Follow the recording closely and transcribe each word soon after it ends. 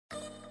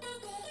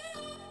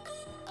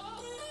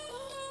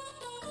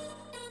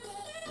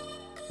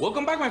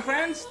Welcome back, my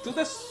friends, to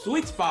the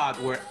sweet spot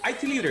where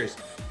IT leaders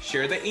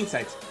share their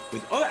insights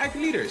with other IT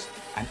leaders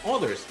and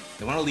others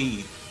that want to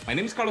lead. My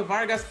name is Carlos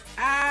Vargas,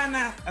 and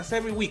as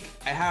every week,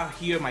 I have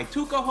here my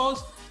two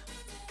co-hosts,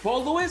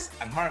 Paul Lewis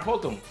and Howard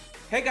Holton.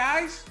 Hey,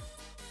 guys.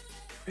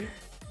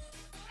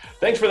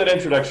 Thanks for that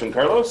introduction,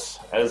 Carlos.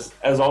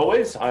 As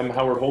always, I'm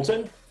Howard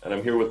Holton, and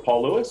I'm here with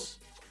Paul Lewis.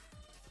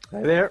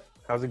 Hi there.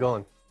 How's it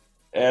going?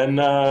 And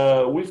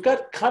we've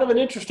got kind of an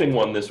interesting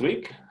one this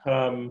week.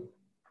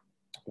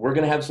 We're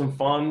going to have some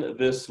fun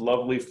this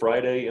lovely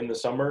Friday in the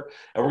summer,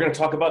 and we're going to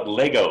talk about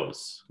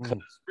Legos.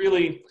 Because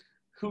really,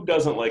 who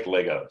doesn't like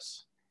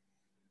Legos?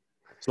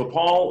 So,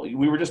 Paul,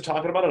 we were just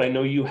talking about it. I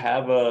know you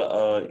have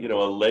a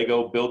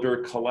Lego builder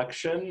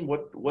collection.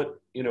 What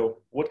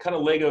kind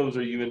of Legos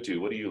are you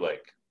into? What do you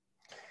like?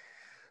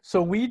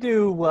 So we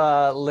do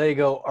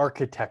Lego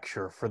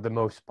architecture for the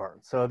most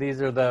part. So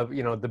these are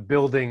the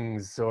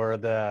buildings or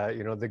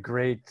the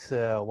great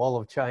Wall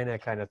of China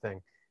kind of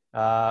thing.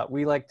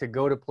 We like to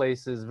go to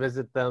places,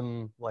 visit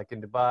them, like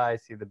in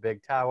Dubai, see the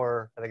big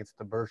tower. I think it's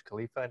the Burj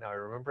Khalifa, now I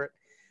remember it.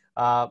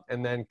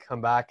 And then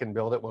come back and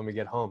build it when we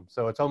get home.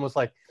 So it's almost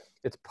like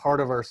it's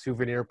part of our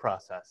souvenir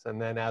process. And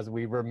then as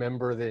we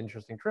remember the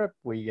interesting trip,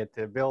 we get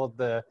to build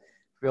the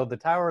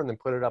tower and then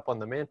put it up on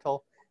the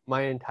mantle.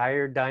 My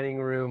entire dining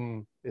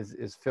room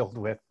is filled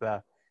with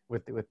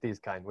these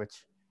kind,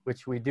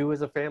 which we do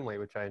as a family,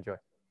 which I enjoy.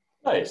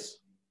 Nice.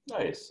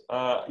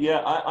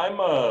 I'm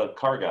a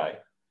car guy.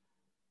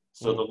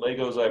 So the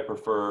Legos I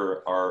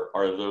prefer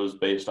are those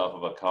based off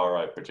of a car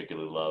I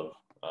particularly love.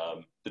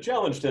 The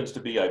challenge tends to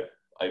be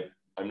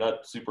I'm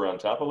not super on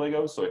top of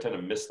Legos, so I tend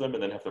to miss them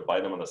and then have to buy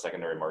them on the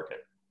secondary market.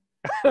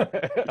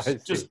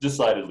 It's just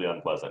decidedly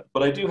unpleasant.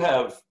 But I do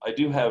have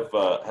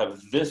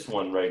this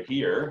one right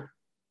here.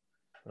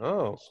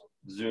 Oh.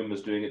 Zoom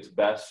is doing its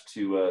best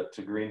to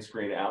green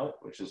screen out,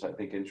 which is, I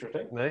think,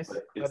 interesting. Nice.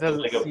 That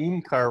doesn't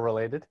seem car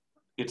related.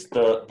 It's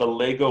the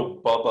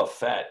Lego Boba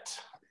Fett.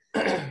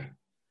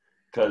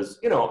 Because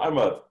I'm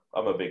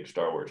a big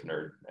Star Wars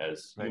nerd,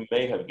 as you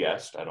may have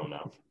guessed. I don't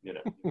know,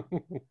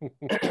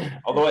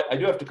 Although I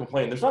do have to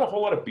complain, there's not a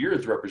whole lot of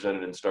beards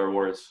represented in Star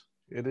Wars.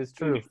 It is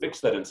true. We fix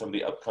that in some of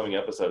the upcoming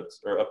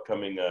episodes or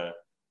upcoming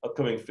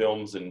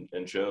films and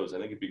shows. I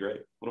think it'd be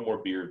great. A little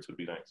more beards would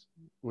be nice.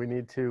 We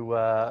need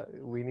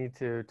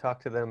to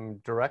talk to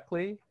them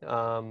directly.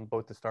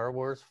 Both the Star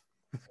Wars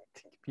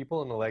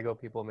people and the Lego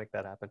people make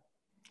that happen.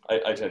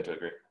 I tend to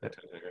agree.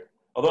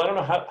 Although I don't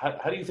know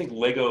how do you think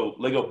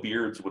Lego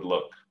beards would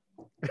look?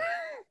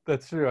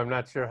 That's true. I'm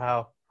not sure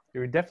how. It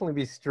would definitely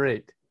be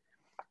straight.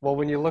 Well,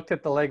 when you looked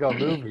at the Lego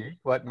movie,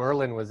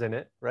 Merlin was in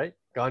it, right?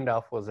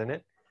 Gandalf was in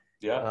it.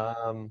 Yeah.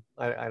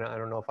 I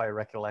don't know if I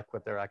recollect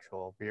what their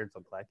actual beards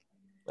look like.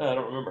 I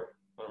don't remember.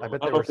 I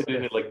bet I don't know if they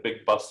did like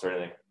big busts or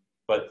anything.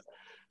 But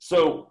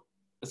so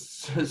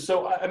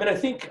I mean, I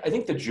think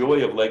the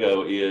joy of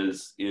Lego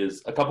is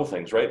a couple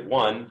things, right?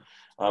 One,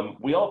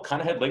 we all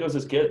kind of had Legos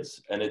as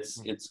kids, and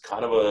it's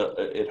kind of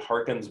it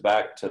harkens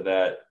back to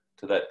that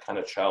kind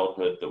of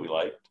childhood that we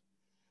liked.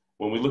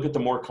 When we look at the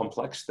more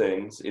complex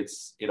things,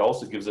 it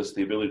also gives us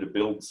the ability to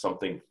build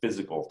something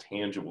physical,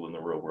 tangible in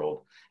the real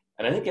world.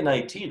 And I think in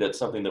IT, that's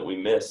something that we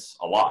miss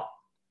a lot,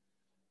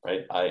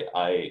 right?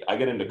 I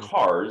get into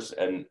cars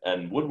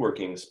and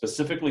woodworking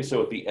specifically,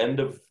 so at the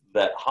end of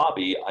that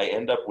hobby, I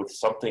end up with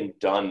something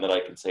done that I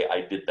can say,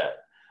 I did that.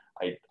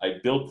 I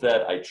built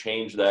that, I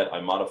changed that,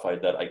 I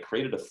modified that, I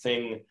created a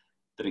thing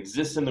that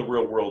exists in the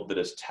real world that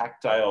is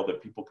tactile,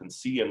 that people can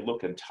see and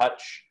look and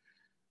touch,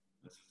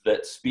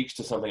 that speaks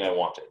to something I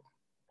wanted.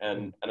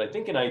 And I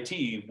think in IT,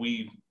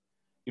 we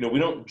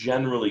don't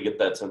generally get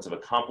that sense of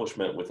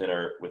accomplishment within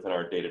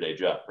our day-to-day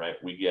job, right?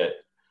 We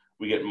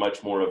get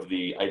much more of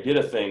the, I did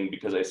a thing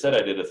because I said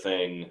I did a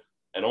thing,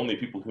 and only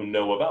people who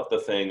know about the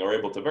thing are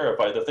able to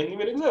verify the thing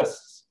even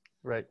exists.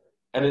 Right.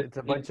 And it's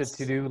a bunch of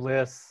to-do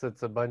lists.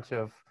 It's a bunch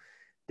of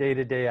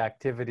day-to-day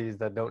activities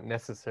that don't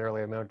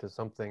necessarily amount to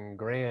something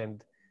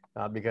grand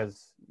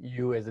because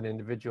you as an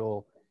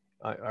individual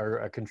are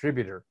a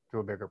contributor to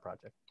a bigger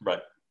project.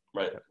 Right.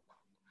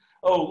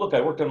 Oh, look,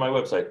 I worked on my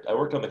website. I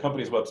worked on the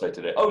company's website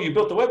today. Oh, you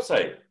built the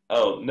website.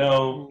 Oh,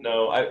 no.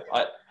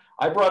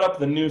 I brought up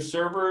the new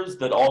servers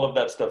that all of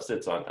that stuff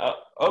sits on.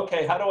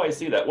 Okay, how do I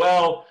see that?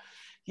 Well,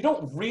 you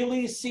don't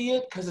really see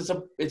it because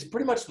it's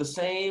pretty much the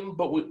same,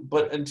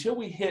 but until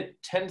we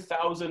hit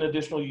 10,000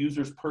 additional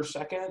users per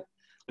second,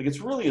 like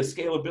it's really a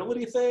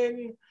scalability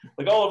thing.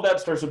 Like all of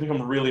that starts to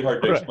become really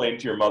hard to explain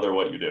to your mother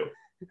what you do.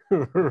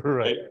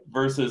 Right.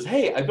 Versus,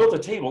 hey, I built a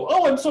table.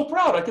 Oh, I'm so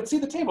proud. I can see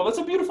the table. That's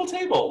a beautiful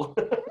table.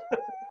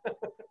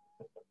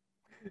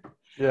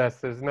 Yes,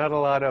 there's not a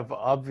lot of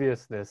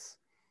obviousness,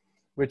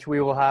 which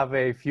we will have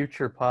a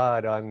future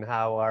pod on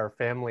how our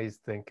families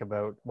think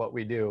about what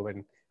we do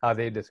and how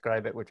they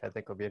describe it, which I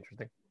think will be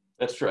interesting.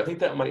 That's true. I think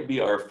that might be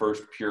our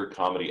first pure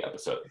comedy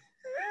episode.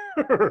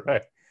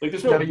 Right. Like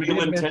there's no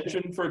real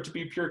intention for it to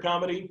be pure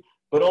comedy,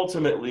 but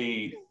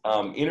ultimately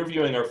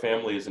interviewing our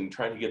families and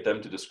trying to get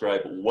them to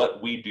describe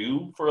what we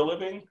do for a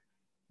living,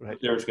 right,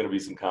 there's going to be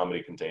some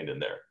comedy contained in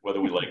there,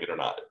 whether we like it or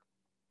not.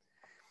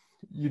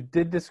 You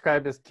did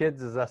describe as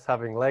kids as us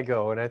having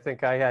Lego, and I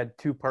think I had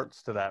two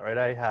parts to that, right?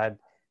 I had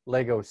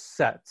Lego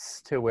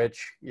sets to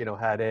which,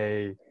 had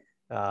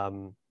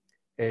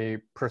a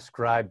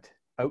prescribed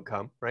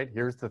outcome, right?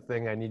 Here's the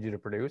thing I need you to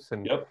produce.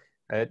 And Yep.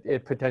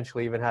 it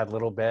potentially even had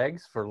little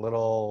bags for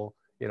little,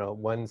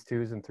 ones,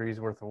 twos, and threes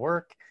worth of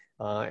work.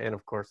 And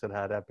of course it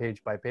had a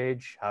page by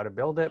page, how to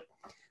build it.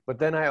 But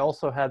then I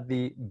also had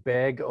the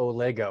bag o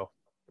Lego,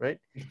 right?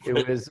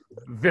 It was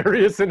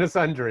various and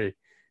sundry.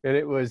 And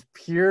it was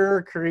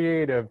pure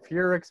creative,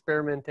 pure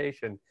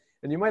experimentation.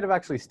 And you might have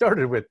actually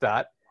started with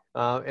that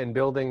and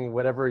building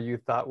whatever you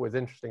thought was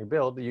interesting to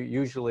build.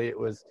 Usually it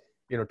was,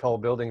 tall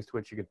buildings to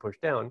which you could push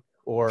down,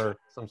 or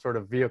some sort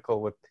of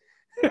vehicle with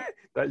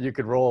that you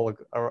could roll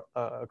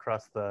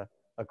across the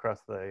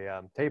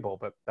table.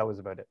 But that was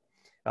about it.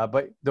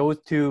 But those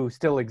two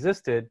still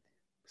existed,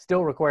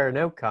 still require an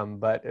outcome.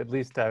 But at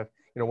least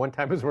one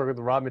time I was working with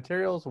the raw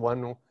materials,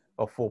 one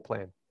a full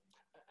plan.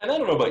 And I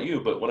don't know about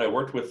you, but when I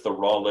worked with the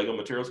raw Lego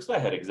materials, because I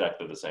had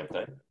exactly the same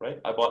thing, right?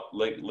 I bought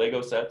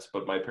Lego sets,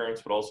 but my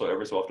parents would also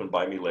every so often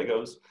buy me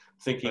Legos,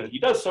 thinking he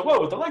does so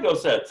well with the Lego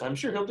sets. I'm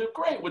sure he'll do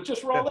great with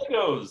just raw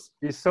Legos.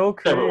 He's so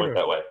creative. Never went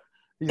that way.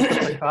 He's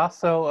the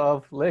Picasso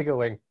of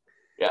Legoing.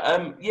 Yeah,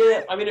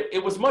 I mean,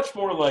 it was much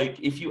more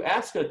like if you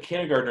ask a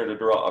kindergartner to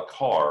draw a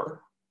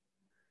car,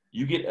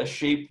 you get a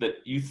shape that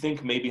you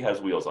think maybe has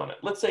wheels on it.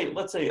 Let's say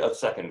a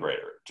second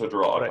grader to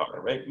draw a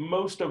car, right?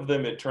 Most of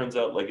them, it turns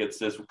out like it's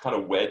this kind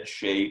of wedge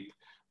shape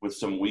with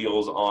some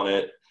wheels on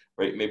it,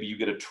 right? Maybe you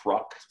get a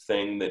truck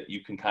thing that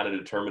you can kind of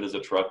determine as a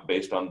truck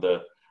based on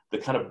the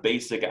kind of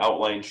basic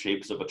outline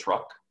shapes of a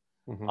truck.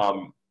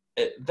 Mm-hmm.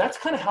 That's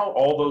kind of how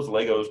all those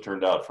Legos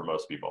turned out for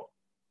most people,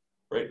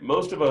 right?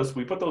 Most of us,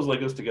 we put those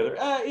Legos together.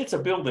 It's a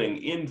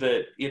building in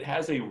that it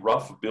has a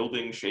rough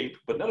building shape,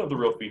 but none of the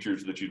real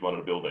features that you'd want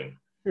in a building.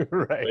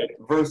 Right.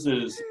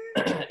 Versus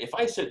if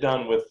I sit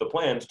down with the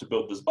plans to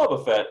build this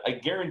Boba Fett, I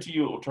guarantee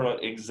you it will turn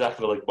out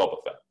exactly like Boba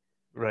Fett.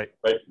 Right.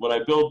 When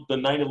I build the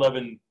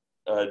 911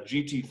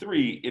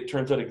 GT3, it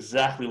turns out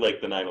exactly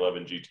like the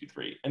 911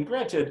 GT3. And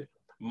granted,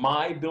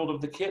 my build of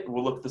the kit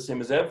will look the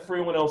same as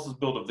everyone else's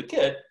build of the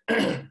kit,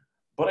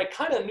 but I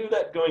kind of knew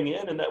that going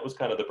in, and that was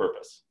kind of the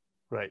purpose.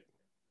 Right.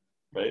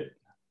 Right.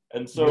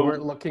 And so you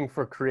weren't looking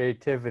for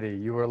creativity.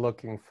 You were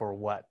looking for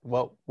what?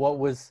 What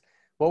was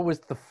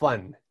the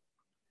fun?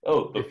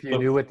 If you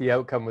knew what the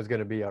outcome was going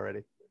to be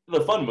already.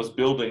 The fun was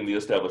building the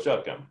established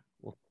outcome,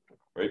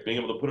 right? Being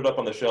able to put it up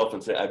on the shelf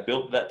and say, I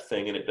built that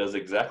thing and it does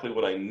exactly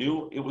what I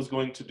knew it was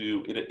going to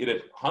do.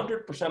 It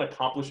 100%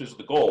 accomplishes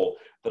the goal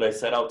that I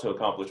set out to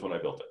accomplish when I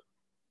built it.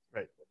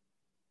 Right.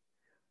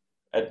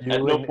 At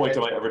no point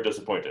am I ever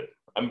disappointed.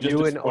 I'm just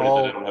disappointed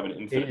that I don't have an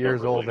infinite 8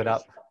 years old and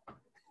up.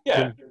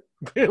 Yeah.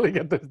 Really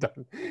get this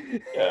done.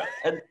 Yeah.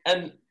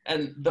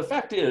 And the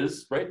fact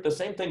is, right, the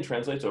same thing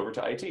translates over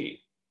to IT.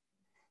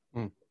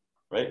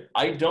 Right?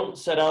 I don't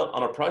set out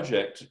on a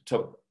project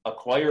to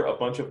acquire a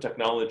bunch of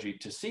technology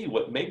to see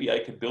what maybe I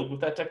could build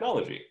with that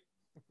technology.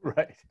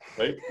 Right.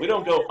 Right? We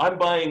don't go, I'm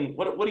buying,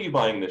 what are you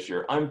buying this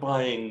year? I'm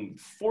buying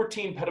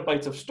 14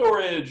 petabytes of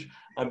storage.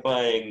 I'm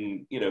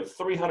buying,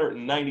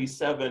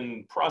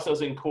 397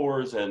 processing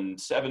cores and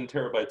 7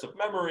 terabytes of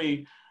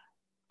memory.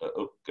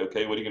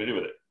 Okay, what are you going to do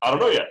with it? I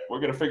don't know yet. We're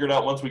going to figure it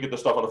out once we get the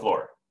stuff on the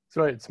floor. That's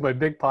right. It's my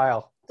big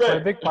pile. My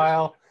big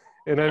pile.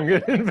 And I'm going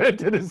to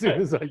invent it as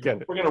soon as I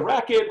get it. We're going to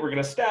rack it. We're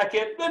going to stack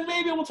it. Then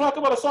maybe we'll talk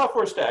about a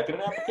software stack and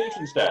an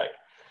application stack.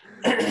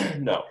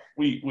 No,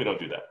 we don't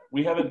do that.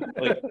 We haven't,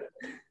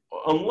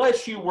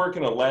 unless you work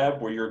in a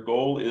lab where your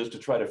goal is to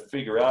try to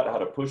figure out how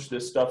to push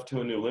this stuff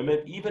to a new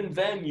limit, even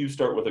then you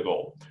start with a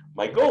goal.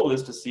 My goal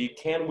is to see,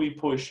 can we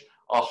push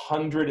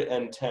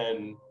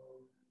 110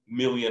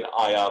 million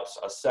IOPS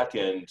a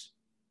second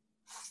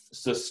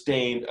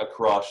sustained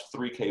across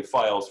 3K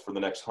files for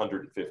the next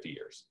 150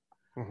 years?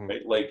 Mm-hmm.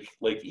 Right?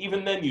 Like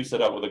even then you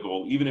set out with a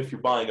goal, even if you're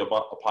buying a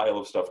pile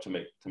of stuff to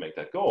make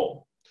that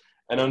goal.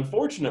 And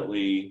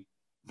unfortunately,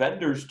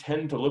 vendors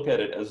tend to look at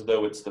it as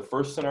though it's the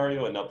first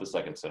scenario and not the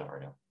second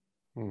scenario.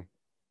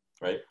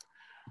 Right?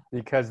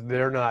 Because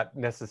they're not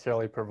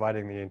necessarily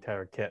providing the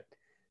entire kit.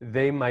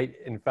 They might,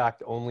 in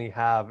fact, only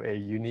have a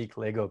unique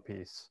Lego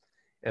piece,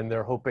 and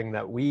they're hoping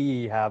that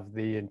we have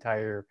the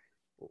entire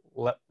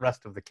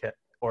rest of the kit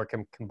or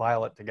can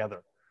compile it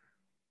together.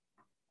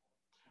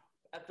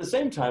 At the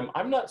same time,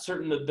 I'm not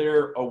certain that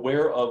they're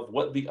aware of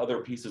what the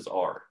other pieces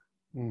are,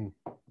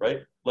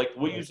 right? Like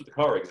we'll use the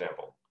car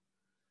example.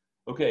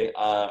 Okay,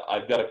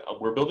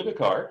 we're building a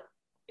car,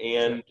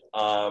 and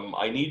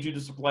I need you to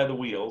supply the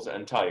wheels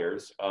and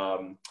tires,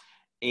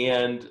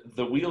 and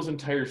the wheels and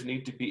tires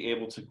need to be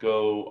able to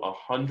go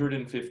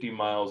 150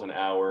 miles an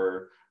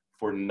hour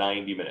for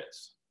 90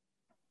 minutes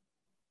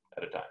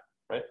at a time,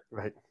 right?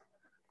 Right.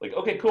 Like,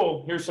 okay,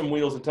 cool, here's some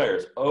wheels and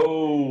tires.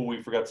 Oh,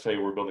 we forgot to tell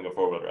you we're building a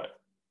four-wheel drive.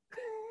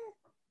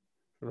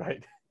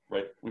 Right.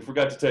 Right. We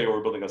forgot to tell you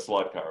we're building a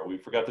slot car. We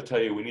forgot to tell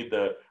you we need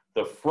the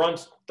the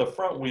front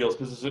wheels,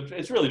 because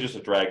it's really just a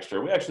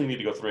dragster. We actually need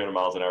to go 300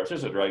 miles an hour. It's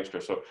just a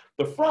dragster. So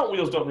the front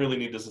wheels don't really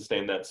need to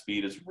sustain that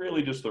speed. It's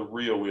really just the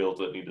rear wheels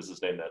that need to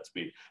sustain that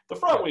speed. The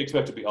front we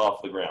expect to be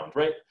off the ground,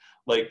 right?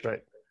 Like,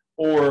 Right.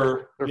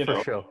 or you for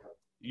know, show.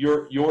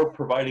 you're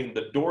providing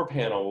the door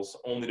panels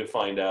only to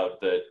find out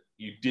that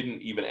you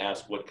didn't even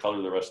ask what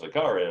color the rest of the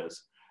car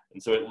is.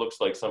 And so it looks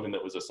like something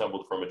that was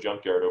assembled from a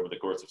junkyard over the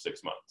course of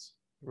 6 months.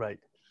 Right.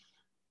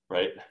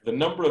 Right. The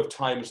number of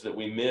times that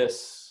we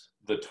miss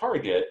the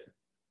target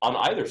on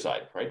either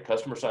side, right,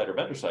 customer side or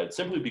vendor side,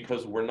 simply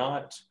because we're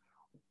not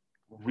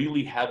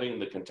really having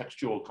the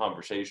contextual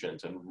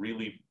conversations and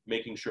really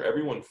making sure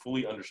everyone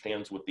fully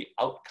understands what the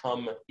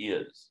outcome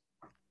is.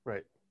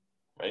 Right.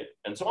 Right.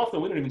 And so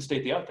often we don't even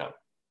state the outcome.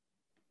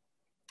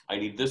 I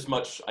need this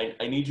much.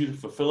 I need you to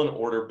fulfill an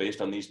order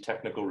based on these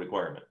technical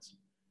requirements.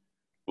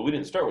 But we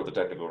didn't start with the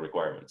technical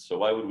requirements. So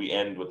why would we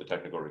end with the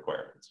technical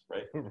requirements,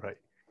 right? Right.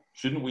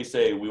 Shouldn't we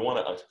say, we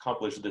want to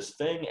accomplish this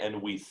thing and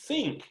we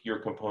think your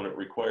component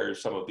requires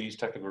some of these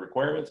technical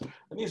requirements,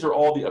 and these are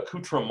all the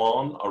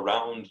accoutrements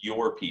around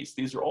your piece.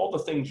 These are all the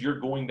things you're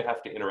going to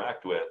have to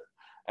interact with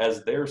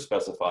as they're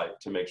specified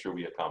to make sure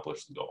we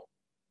accomplish the goal.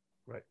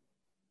 Right.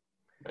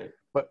 Right.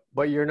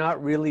 But you're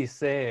not really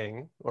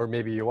saying, or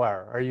maybe you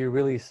are you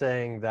really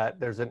saying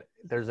that there's an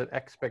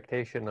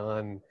expectation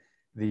on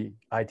the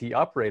IT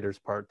operator's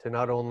part to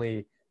not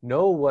only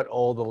know what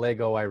all the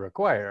Lego I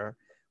require,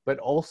 but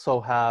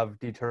also have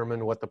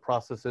determined what the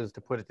process is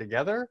to put it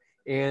together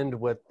and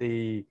what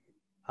the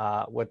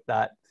what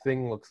that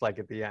thing looks like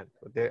at the end,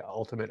 what the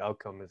ultimate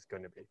outcome is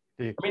going to be.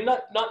 I mean,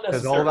 not necessarily.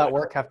 Does all that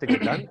work have to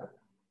get done?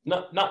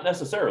 Not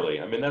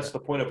necessarily. I mean, that's the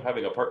point of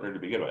having a partner to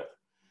begin with.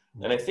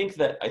 And I think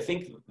that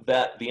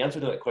the answer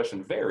to that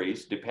question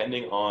varies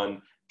depending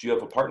on, do you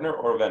have a partner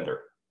or a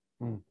vendor?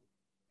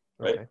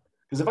 Right? Okay.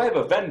 Because if I have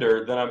a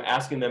vendor, then I'm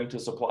asking them to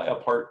supply a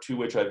part to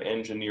which I've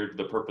engineered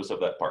the purpose of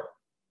that part.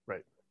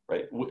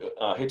 Right?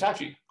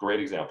 Hitachi, great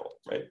example,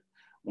 right?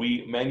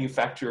 We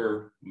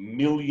manufacture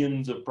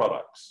millions of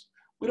products.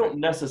 We don't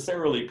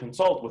necessarily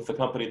consult with the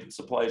company that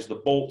supplies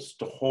the bolts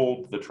to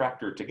hold the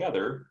tractor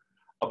together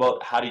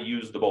about how to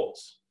use the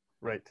bolts.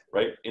 Right.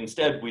 Right?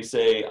 Instead, we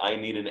say, I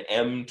need an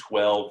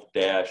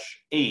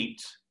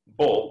M12-8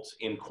 bolt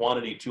in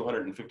quantity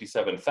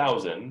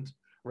 257,000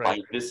 by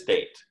this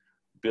date,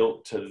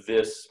 built to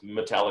this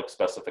metallic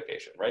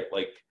specification, right?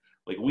 Like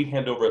we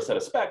hand over a set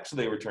of specs,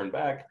 they return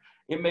back.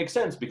 It makes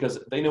sense because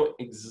they know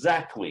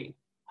exactly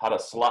how to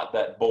slot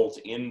that bolt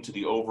into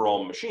the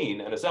overall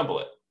machine and assemble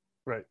it.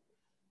 Right.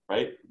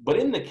 Right. But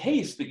in the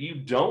case that you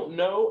don't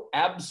know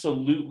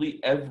absolutely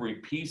every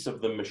piece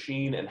of the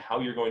machine and how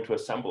you're going to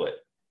assemble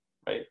it,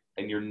 right?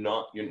 And you're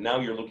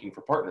looking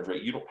for partners,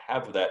 right? You don't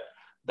have that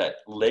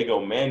Lego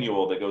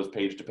manual that goes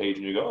page to page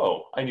and you go,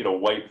 oh, I need a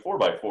white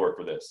 4x4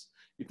 for this.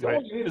 If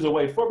all you need is a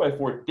white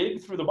 4x4,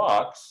 dig through the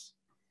box.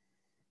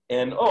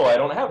 And, oh, I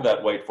don't have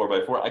that white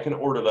 4x4. I can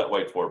order that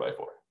white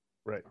 4x4.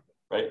 Right.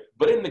 Right.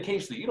 But in the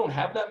case that you don't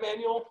have that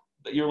manual,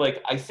 that you're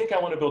like, I think I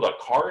want to build a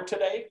car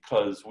today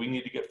because we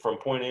need to get from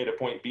point A to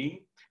point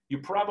B, you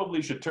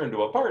probably should turn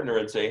to a partner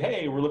and say,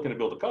 hey, we're looking to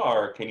build a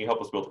car. Can you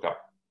help us build a car?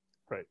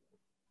 Right.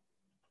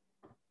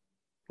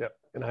 Yep.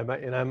 And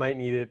I might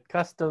need it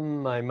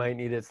custom. I might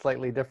need it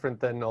slightly different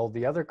than all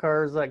the other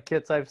cars,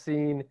 kits I've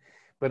seen,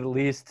 but at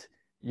least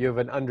you have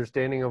an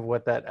understanding of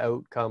what that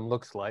outcome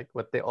looks like,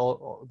 what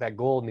that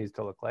goal needs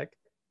to look like.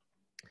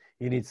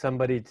 You need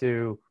somebody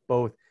to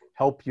both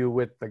help you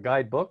with the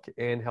guidebook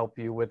and help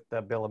you with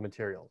the bill of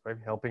materials, right?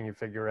 Helping you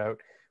figure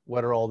out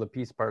what are all the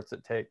piece parts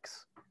it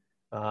takes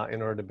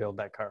in order to build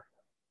that car.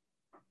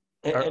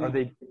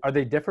 Are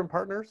they different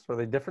partners? Are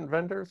they different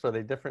vendors? Are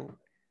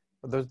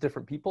those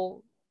different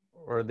people?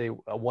 Or are they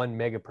one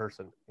mega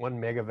person, one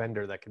mega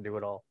vendor that can do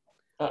it all?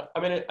 I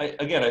mean,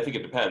 I think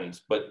it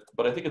depends, but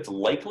I think it's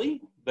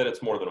likely that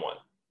it's more than one,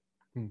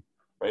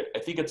 right? I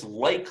think it's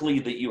likely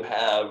that you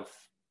have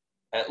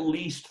at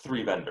least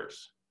 3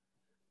 vendors,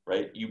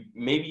 right?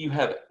 Maybe you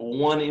have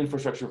one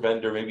infrastructure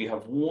vendor, maybe you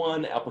have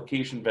one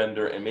application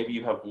vendor, and maybe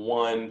you have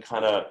one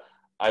kind of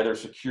either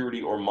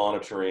security or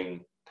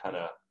monitoring kind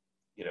of,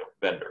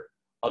 vendor,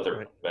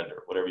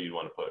 vendor, whatever you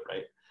want to put,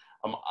 right?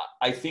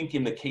 I think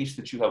in the case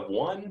that you have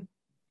one,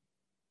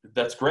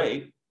 that's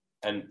great.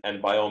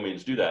 And by all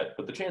means do that.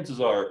 But the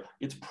chances are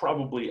it's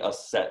probably a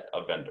set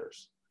of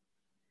vendors,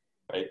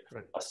 right?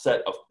 A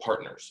set of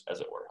partners,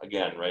 as it were.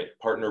 Again, right?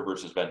 Partner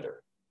versus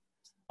vendor.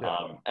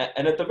 Yeah.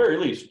 And at the very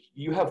least,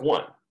 you have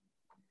one,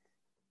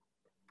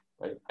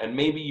 right? And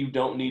maybe you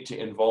don't need to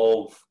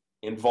involve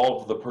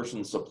the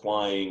person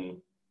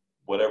supplying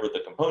whatever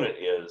the component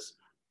is,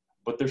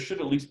 but there should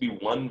at least be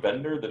one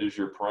vendor that is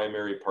your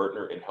primary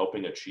partner in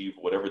helping achieve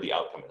whatever the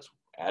outcome is,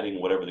 adding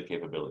whatever the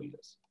capability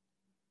is.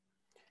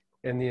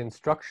 And the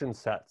instruction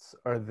sets,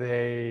 are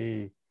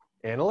they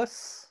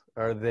analysts?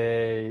 Are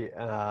they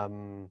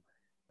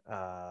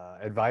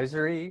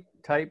advisory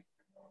type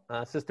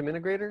system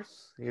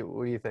integrators?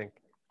 What do you think?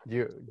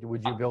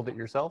 Would you build it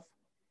yourself?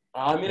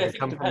 I mean, I think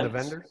come it depends. from the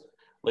vendors.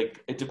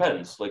 Like, it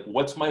depends. Like,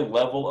 what's my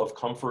level of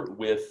comfort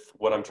with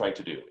what I'm trying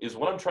to do? Is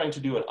what I'm trying to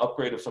do an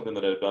upgrade of something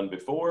that I've done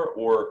before,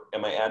 or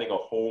am I adding a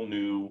whole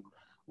new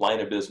line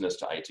of business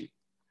to IT?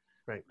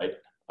 Right. Right.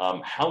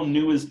 How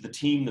new is the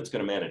team that's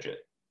going to manage it?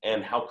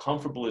 And how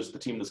comfortable is the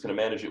team that's going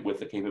to manage it with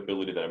the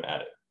capability that I'm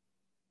adding?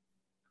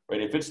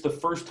 Right. If it's the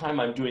first time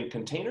I'm doing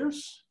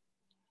containers,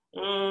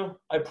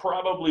 I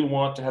probably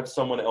want to have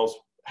someone else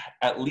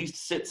at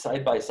least sit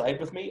side by side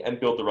with me and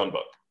build the run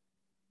book.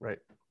 Right.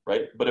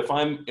 Right. But if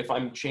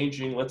I'm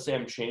changing, let's say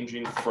I'm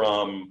changing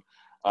from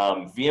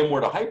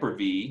VMware to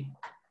Hyper-V,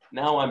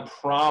 now I'm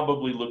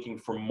probably looking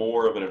for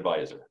more of an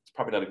advisor. It's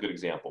probably not a good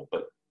example,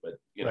 but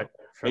you know, Right.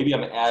 Sure. maybe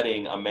I'm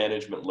adding a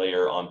management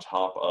layer on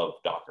top of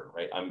Docker.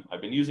 Right.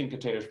 I've been using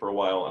containers for a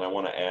while, and I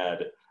want to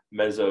add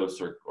Mesos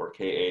or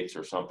K8s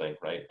or something.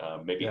 Right.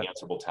 Maybe Yeah.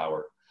 Ansible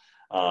Tower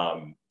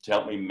to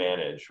help me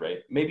manage. Right.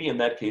 Maybe in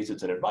that case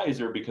it's an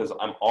advisor because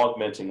I'm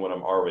augmenting what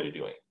I'm already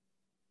doing.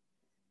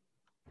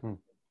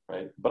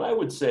 Right. But I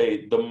would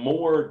say the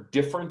more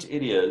different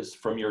it is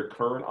from your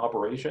current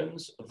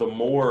operations, the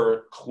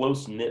more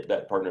close-knit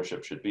that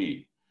partnership should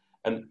be.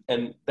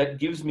 And that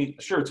gives me,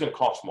 sure, it's going to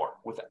cost more,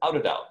 without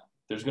a doubt.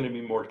 There's going to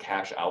be more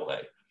cash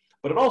outlay.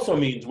 But it also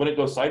means when it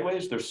goes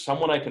sideways, there's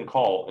someone I can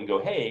call and go,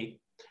 hey,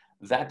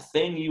 that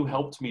thing you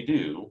helped me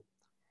do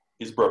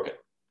is broken.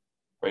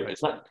 Right?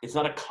 It's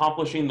not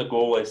accomplishing the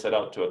goal I set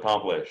out to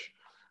accomplish.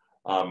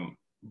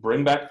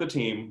 Bring back the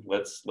team.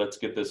 Let's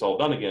get this all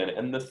done again.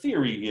 And the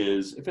theory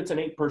is, if it's an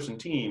 8-person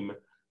team,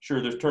 sure,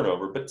 there's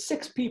turnover, but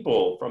 6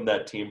 people from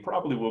that team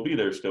probably will be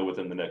there still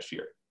within the next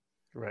year.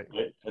 Right.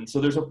 And so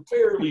there's a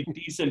fairly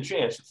decent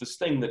chance it's this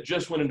thing that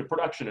just went into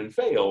production and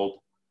failed,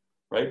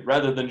 right?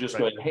 Rather than just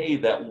going, hey,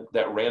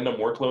 that random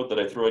workload that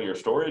I threw on your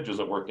storage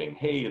isn't working.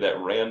 Hey, that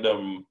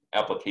random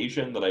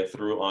application that I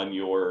threw on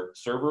your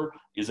server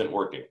isn't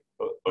working.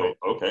 Oh,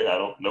 okay, I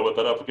don't know what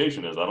that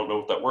application is. I don't know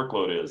what that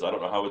workload is. I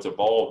don't know how it's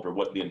evolved or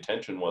what the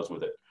intention was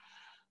with it.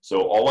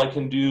 So all I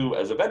can do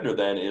as a vendor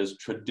then is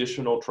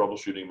traditional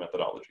troubleshooting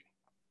methodology.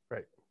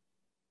 Right.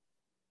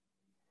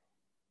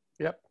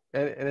 Yep.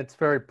 And it's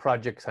very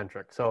project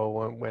centric.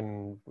 So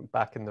when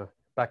back in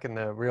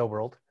the real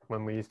world,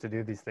 when we used to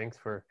do these things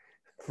for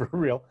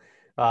real,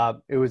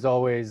 it was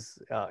always,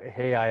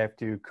 hey, I have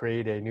to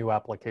create a new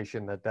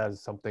application that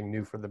does something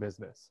new for the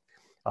business.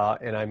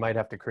 And I might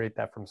have to create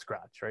that from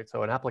scratch, right?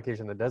 So an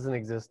application that doesn't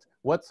exist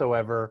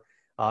whatsoever,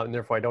 and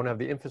therefore I don't have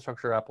the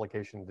infrastructure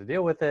application to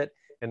deal with it.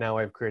 And now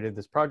I've created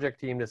this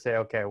project team to say,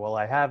 okay, well,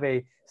 I have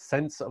a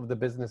sense of the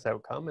business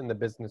outcome and the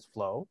business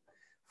flow.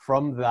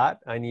 From that,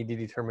 I need to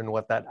determine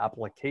what that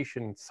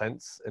application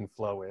sense and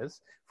flow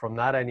is. From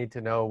that, I need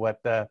to know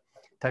what the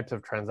types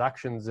of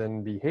transactions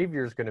and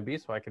behavior is going to be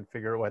so I can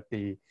figure out what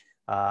the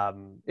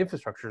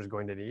infrastructure is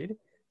going to need.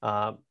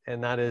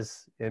 And that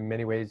is, in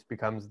many ways,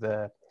 becomes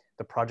the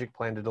project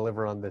plan to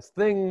deliver on this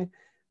thing,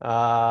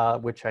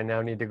 which I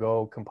now need to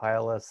go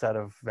compile a set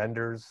of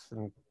vendors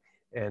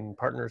and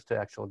partners to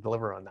actually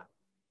deliver on that.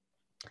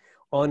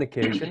 On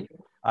occasion,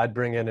 I'd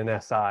bring in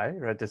an SI,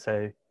 right, to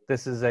say,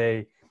 this is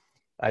a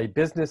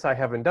business I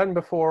haven't done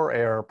before,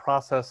 or a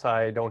process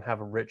I don't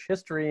have a rich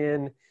history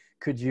in.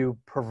 Could you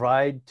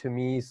provide to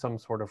me some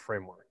sort of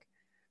framework?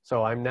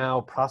 So I'm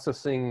now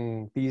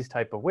processing these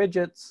type of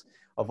widgets.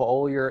 Of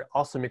all your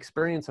awesome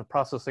experience of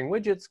processing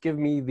widgets, give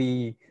me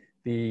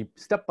the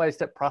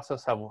step-by-step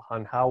process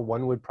on how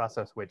one would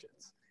process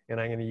widgets. And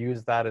I'm going to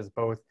use that as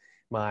both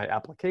my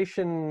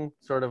application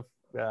sort of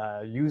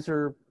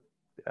user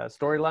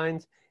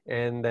storylines,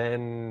 and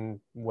then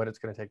what it's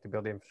going to take to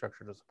build the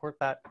infrastructure to support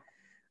that.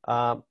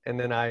 And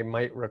then I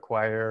might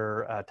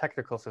require a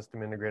technical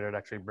system integrator to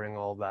actually bring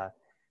all the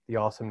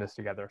awesomeness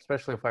together,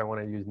 especially if I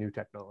want to use new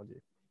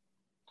technology.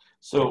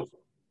 So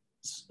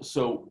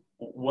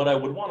what I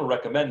would want to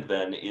recommend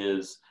then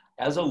is,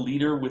 as a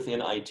leader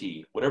within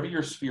IT, whatever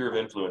your sphere of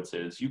influence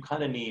is, you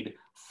kind of need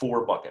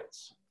 4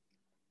 buckets,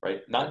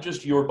 right? Not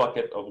just your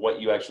bucket of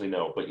what you actually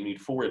know, but you need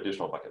 4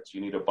 additional buckets.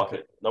 You need a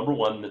bucket, number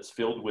 1, that's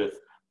filled with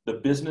the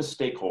business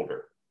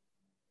stakeholder.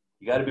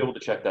 You got to be able to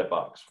check that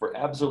box for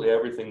absolutely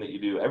everything that you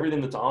do,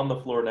 everything that's on the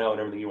floor now and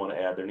everything you want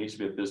to add. There needs to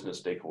be a business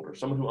stakeholder,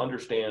 someone who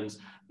understands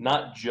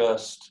not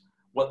just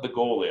what the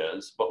goal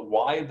is, but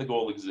why the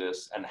goal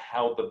exists and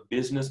how the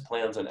business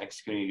plans on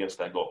executing against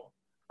that goal,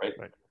 right?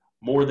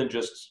 More than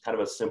just kind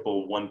of a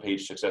simple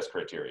 1-page success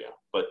criteria,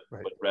 but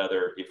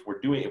rather if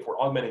we're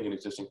augmenting an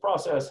existing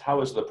process, how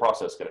is the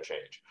process going to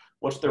change?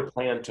 What's their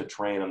plan to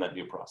train on that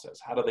new process?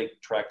 How do they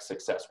track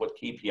success? What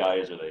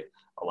KPIs are they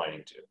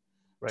aligning to?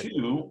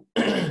 2,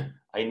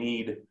 I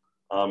need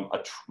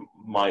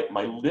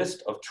my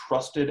list of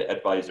trusted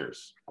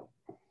advisors.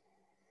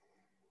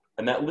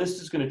 And that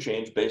list is going to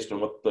change based on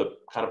what the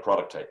kind of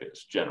product type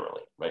is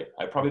generally, right?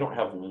 I probably don't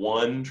have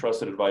one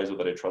trusted advisor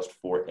that I trust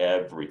for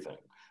everything,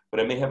 but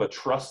I may have a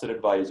trusted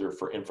advisor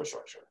for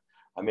infrastructure.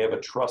 I may have a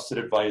trusted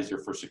advisor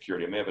for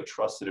security. I may have a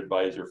trusted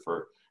advisor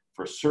for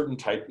certain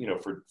type,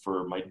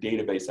 for my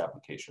database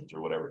applications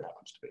or whatever it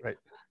happens to be.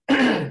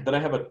 Right. Then I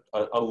have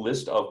a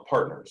list of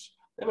partners.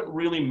 They haven't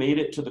really made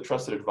it to the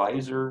trusted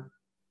advisor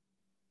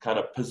kind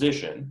of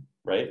position,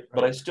 right?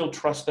 But I still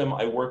trust them.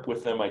 I work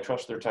with them. I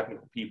trust their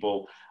technical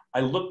people. I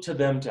look to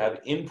them to have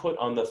input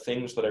on the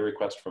things that I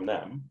request from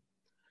them.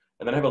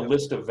 And then I have a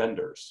list of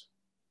vendors.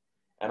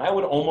 And I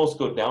would almost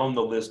go down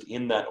the list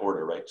in that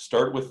order, right?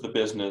 Start with the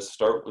business,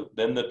 start with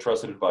then the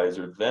trusted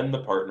advisor, then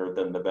the partner,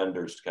 then the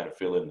vendors to kind of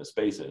fill in the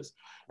spaces,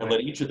 and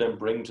let each of them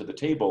bring to the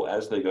table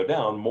as they go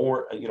down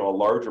more, a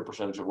larger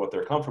percentage of what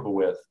they're comfortable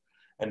with,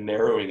 and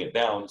narrowing it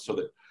down so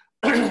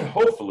that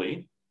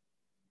hopefully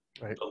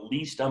the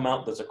least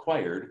amount that's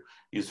acquired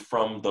is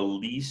from the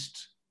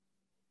least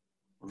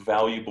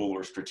valuable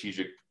or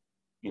strategic,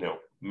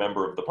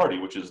 member of the party,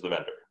 which is the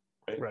vendor,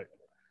 right? Right.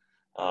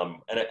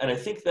 And I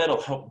think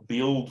that'll help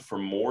build for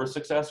more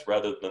success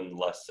rather than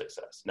less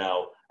success.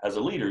 Now, as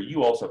a leader,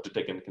 you also have to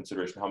take into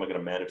consideration how am I going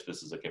to manage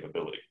this as a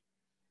capability.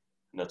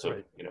 And that's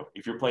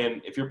if you're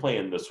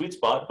playing the sweet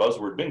spot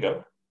buzzword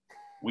bingo,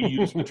 we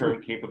use the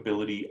term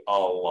capability a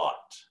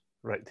lot.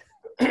 Right.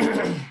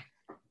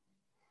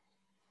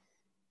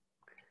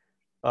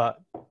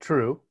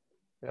 True.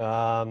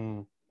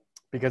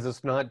 Because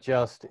it's not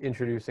just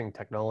introducing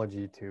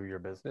technology to your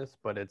business,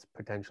 but it's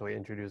potentially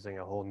introducing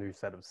a whole new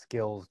set of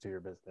skills to your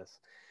business.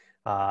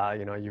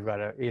 You've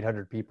got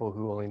 800 people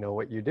who only know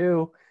what you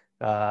do,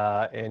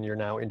 and you're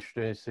now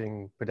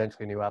introducing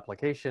potentially new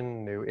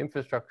application, new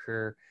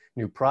infrastructure,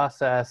 new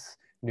process,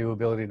 new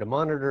ability to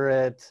monitor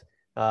it,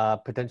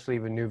 potentially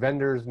even new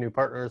vendors, new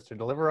partners to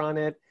deliver on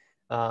it.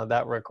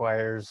 That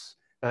requires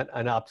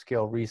an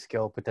upskill,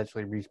 reskill,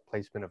 potentially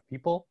replacement of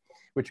people,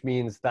 which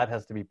means that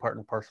has to be part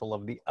and parcel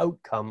of the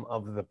outcome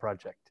of the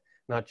project,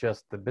 not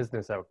just the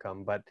business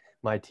outcome, but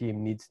my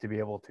team needs to be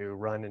able to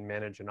run and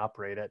manage and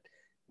operate it,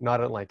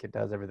 not unlike it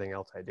does everything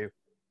else I do.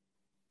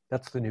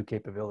 That's the new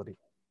capability.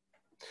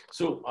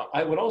 So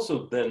I would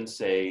also then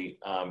say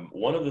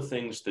one of the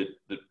things that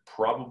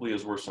probably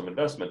is worth some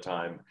investment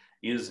time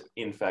is,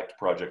 in fact,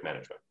 project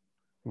management.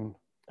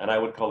 And I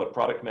would call it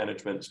product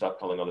management, stop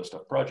calling all this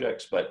stuff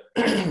projects, but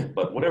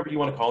but whatever you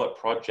want to call it,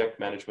 project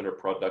management or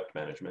product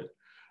management.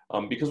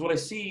 Because what I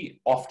see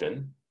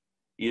often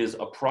is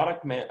a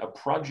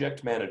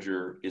project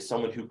manager is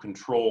someone who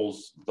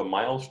controls the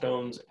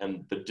milestones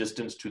and the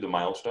distance to the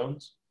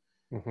milestones,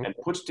 and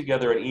puts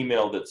together an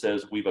email that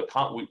says we're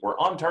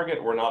on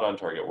target, we're not on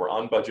target, we're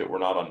on budget, we're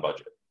not on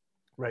budget.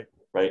 Right.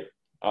 Right.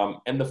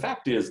 And the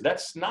fact is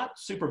that's not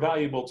super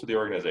valuable to the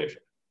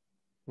organization.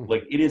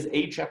 Like, it is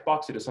a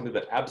checkbox. It is something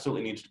that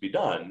absolutely needs to be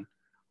done.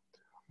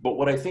 But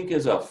what I think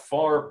is a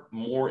far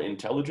more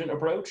intelligent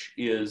approach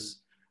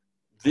is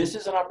this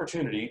is an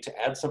opportunity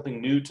to add something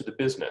new to the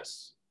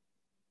business,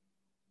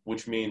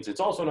 which means it's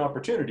also an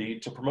opportunity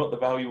to promote the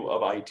value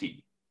of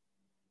IT.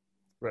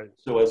 Right.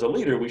 So as a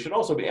leader, we should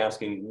also be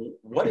asking,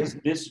 what does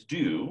this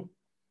do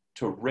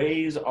to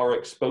raise our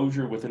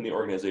exposure within the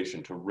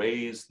organization, to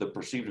raise the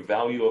perceived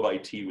value of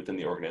IT within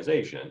the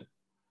organization?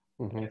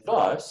 And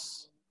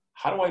thus,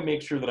 how do I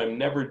make sure that I'm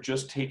never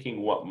just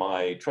taking what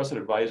my trusted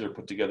advisor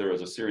put together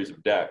as a series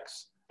of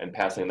decks and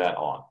passing that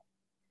on,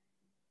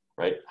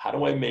 right? How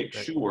do I make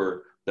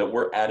sure that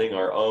we're adding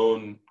our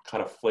own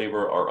kind of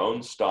flavor, our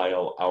own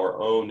style, our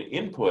own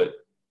input,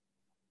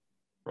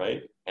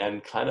 right?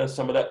 And kind of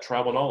some of that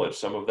travel knowledge,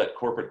 some of that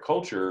corporate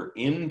culture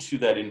into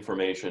that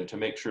information to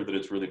make sure that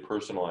it's really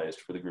personalized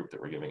for the group that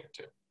we're giving it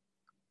to.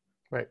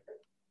 Right.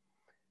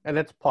 And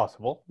it's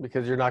possible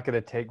because you're not going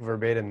to take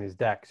verbatim these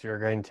decks. You're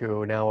going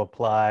to now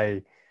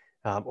apply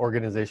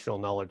organizational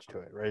knowledge to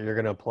it, right? You're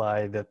going to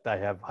apply that I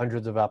have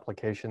hundreds of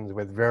applications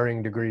with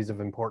varying degrees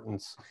of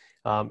importance,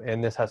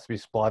 and this has to be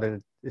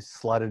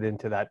slotted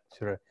into that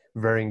sort of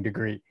varying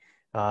degree.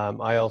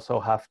 I also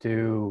have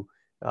to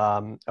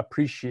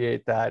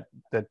appreciate that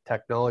the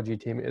technology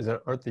team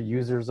aren't the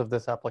users of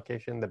this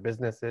application, the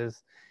business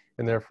is.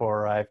 And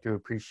therefore, I have to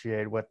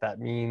appreciate what that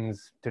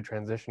means to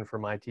transition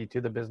from IT to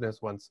the business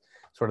once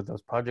sort of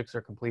those projects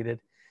are completed.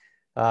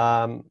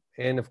 And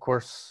of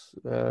course,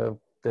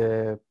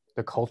 the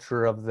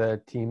culture of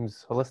the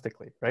teams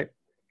holistically, right?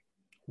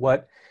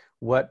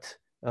 What's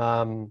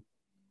the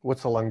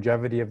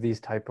longevity of these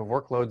type of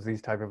workloads,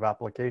 these type of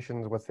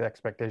applications? What's the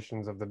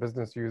expectations of the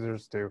business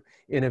users to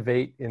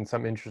innovate in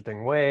some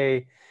interesting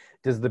way?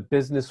 Does the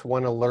business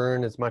want to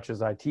learn as much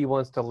as IT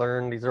wants to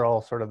learn? These are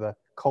all sort of the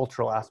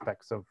cultural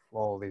aspects of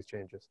all of these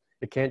changes.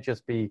 It can't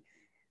just be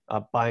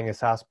buying a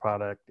SaaS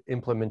product,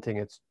 implementing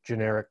its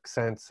generic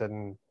sense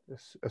and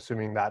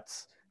assuming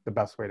that's the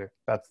best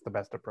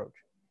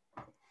approach.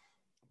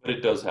 But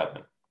it does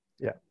happen.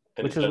 Yeah.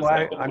 And which is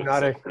why I'm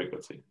not a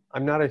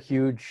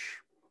huge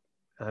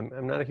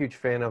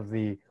fan of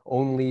the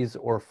onlys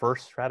or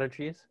first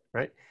strategies,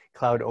 right?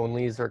 Cloud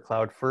onlys or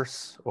cloud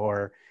firsts,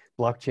 or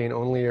blockchain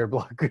only or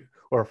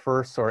or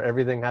first, or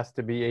everything has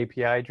to be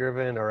API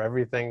driven, or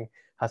everything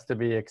has to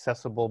be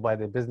accessible by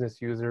the business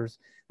users,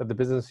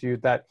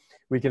 that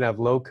we can have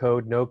low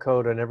code, no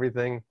code on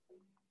everything.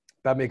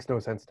 That makes no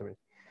sense to me.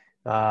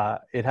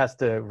 It has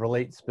to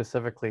relate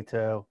specifically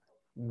to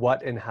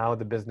what and how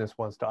the business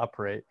wants to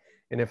operate.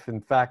 And if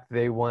in fact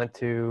they want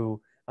to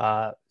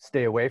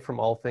stay away from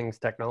all things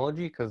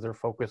technology because they're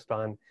focused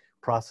on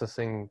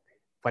processing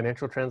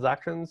financial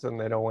transactions and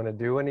they don't want to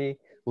do any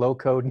low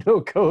code,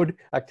 no code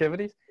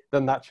activities,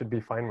 then that should be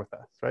fine with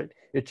us, right?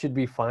 It should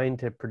be fine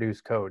to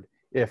produce code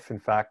if in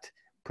fact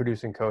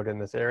producing code in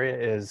this area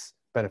is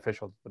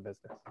beneficial to the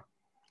business.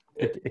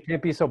 It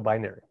can't be so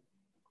binary.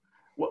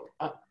 Well,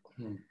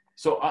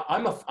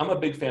 I'm a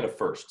big fan of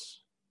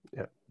firsts.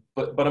 Yeah.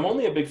 But I'm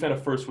only a big fan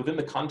of firsts within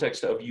the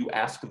context of you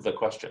ask the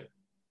question.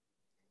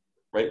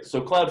 Right?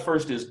 So cloud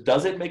first is,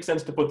 does it make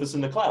sense to put this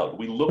in the cloud?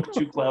 We look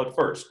to cloud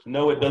first.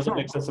 No, it doesn't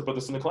make sense to put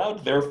this in the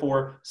cloud.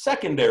 Therefore,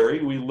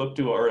 secondary, we look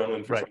to our own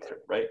infrastructure,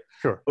 right?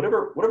 Sure.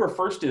 Whatever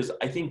first is,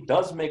 I think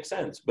does make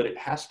sense, but it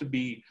has to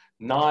be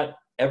not,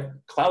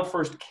 cloud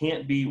first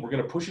can't be, we're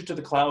going to push it to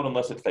the cloud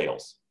unless it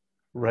fails.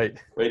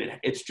 Right. Right.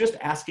 It's just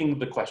asking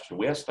the question.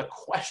 We ask the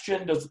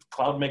question, does the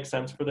cloud make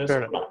sense for this?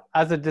 Fair enough.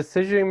 As a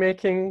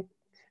decision-making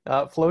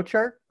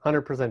flowchart,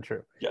 100%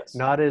 true. Yes.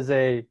 Not as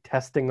a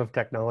testing of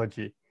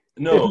technology.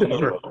 No.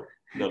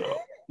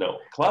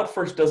 Cloud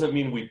first doesn't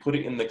mean we put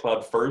it in the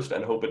cloud first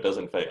and hope it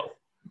doesn't fail.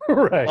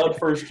 Right. Cloud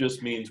first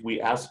just means we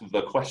ask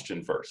the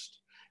question first.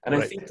 And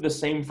I think the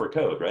same for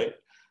code, right?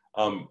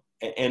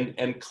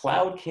 And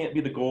cloud can't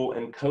be the goal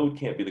and code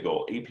can't be the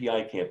goal.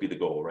 API can't be the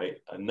goal, right?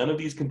 None of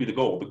these can be the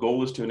goal. The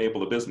goal is to enable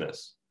the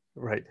business.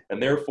 Right.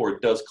 And therefore,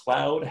 does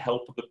cloud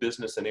help the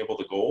business enable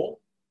the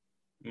goal?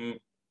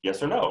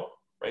 Yes or no,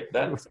 right?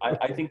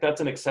 I think that's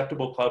an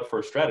acceptable cloud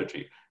first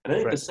strategy. And I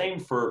think the same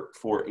for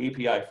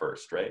API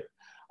first, right?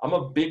 I'm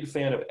a big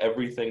fan of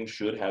everything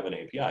should have an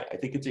API. I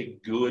think it's a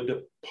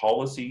good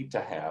policy to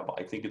have.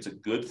 I think it's a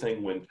good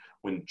thing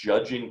when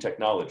judging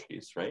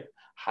technologies, right?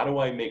 How do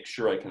I make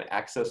sure I can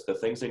access the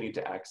things I need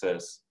to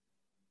access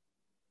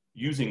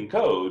using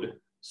code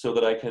so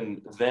that I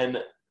can then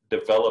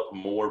develop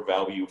more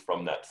value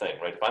from that thing,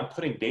 right? If I'm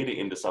putting data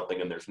into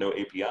something and there's no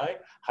API,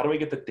 how do I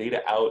get the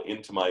data out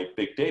into my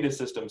big data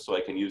system so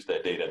I can use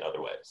that data in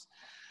other ways?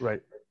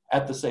 Right.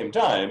 At the same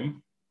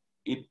time,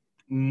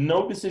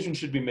 no decision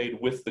should be made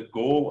with the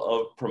goal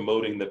of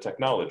promoting the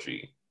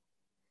technology.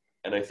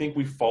 And I think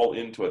we fall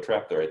into a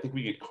trap there. I think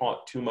we get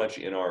caught too much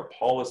in our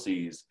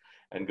policies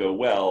and go,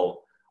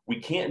 well, we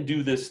can't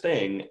do this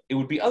thing. It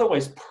would be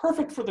otherwise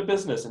perfect for the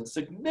business and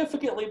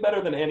significantly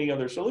better than any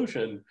other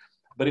solution,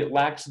 but it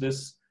lacks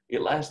this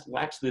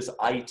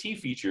IT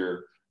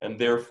feature, and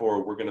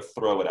therefore we're going to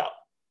throw it out.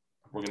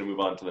 We're going to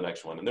move on to the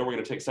next one. And then we're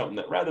going to take something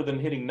that rather than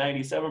hitting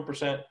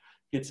 97%,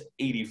 hits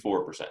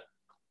 84%.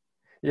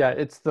 Yeah,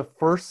 it's the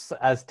first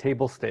as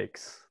table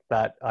stakes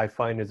that I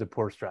find is a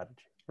poor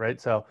strategy,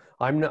 right? So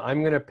I'm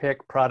going to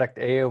pick product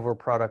A over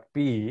product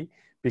B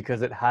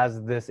because it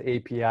has this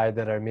API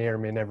that I may or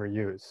may never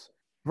use,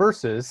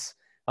 versus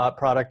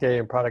product A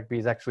and product B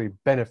is actually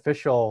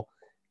beneficial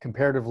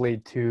comparatively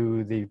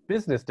to the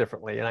business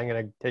differently, and I'm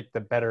going to take the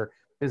better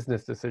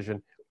business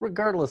decision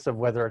regardless of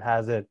whether it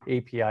has an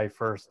API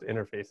first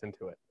interface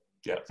into it.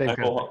 Yeah,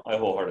 I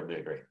wholeheartily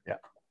agree. Yeah.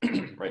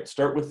 Right.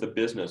 Start with the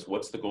business.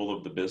 What's the goal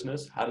of the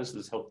business? How does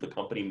this help the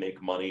company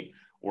make money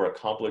or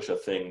accomplish a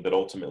thing that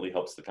ultimately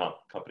helps the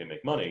company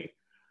make money?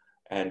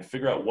 And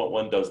figure out what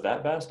one does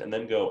that best, and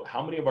then go,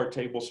 how many of our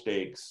table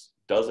stakes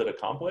does it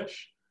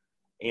accomplish?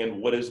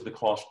 And what is the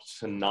cost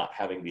to not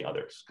having the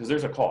others? Because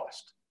there's a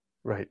cost.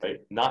 Right.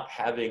 Not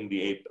having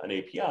an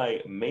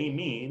API may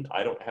mean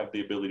I don't have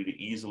the ability to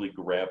easily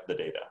grab the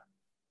data.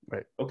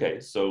 Right. Okay,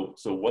 so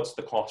what's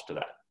the cost of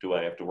that? Do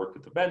I have to work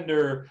with the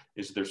vendor?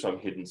 Is there some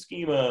hidden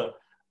schema?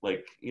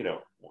 Like,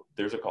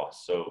 there's a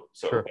cost. So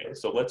Sure. Okay,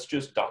 so let's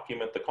just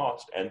document the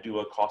cost and do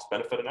a cost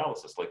benefit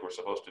analysis like we're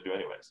supposed to do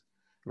anyways.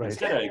 Right.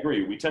 Instead, I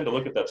agree. We tend to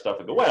look at that stuff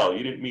and go, well,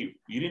 you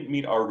didn't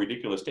meet our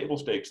ridiculous table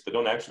stakes that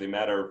don't actually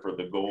matter for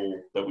the goal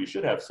that we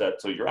should have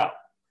set, so you're out.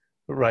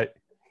 Right.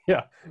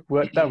 Yeah.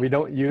 That we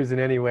don't use in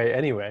any way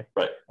anyway.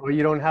 Right. Well,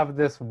 you don't have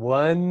this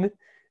one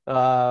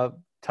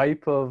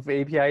type of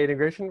API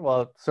integration?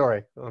 Well,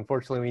 sorry.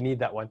 Unfortunately, we need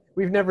that one.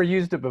 We've never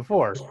used it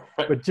before,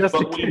 right. but just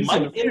but we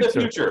might in the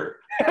future.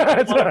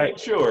 That's right. Make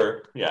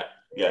sure. Yeah.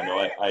 No,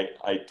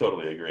 I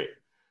totally agree.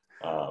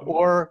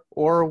 Or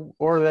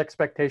the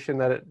expectation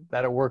that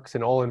it works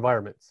in all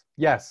environments.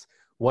 Yes,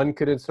 one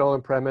could install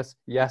on premise.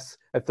 Yes,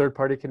 a third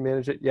party can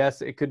manage it.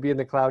 Yes, it could be in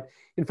the cloud.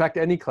 In fact,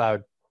 any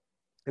cloud.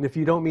 And if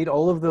you don't meet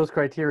all of those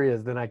criteria,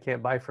 then I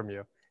can't buy from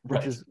you,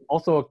 which is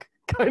also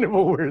kind of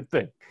a weird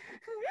thing.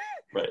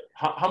 Right.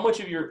 How much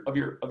of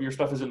your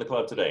stuff is in the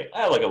cloud today?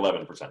 Like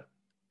 11%.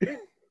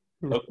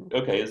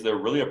 Okay. Is there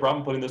really a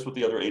problem putting this with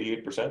the other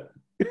 88%?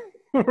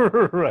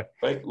 Right.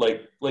 Right.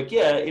 Like,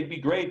 yeah, it'd be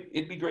great.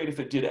 It'd be great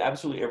if it did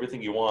absolutely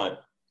everything you want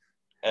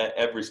at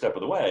every step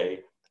of the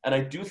way. And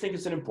I do think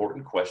it's an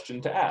important question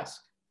to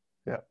ask.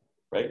 Yeah.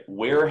 Right.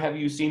 Where have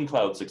you seen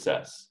cloud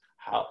success?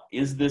 How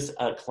is this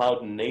a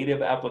cloud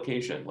native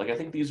application? Like, I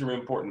think these are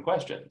important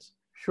questions.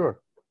 Sure.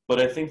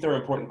 But I think they're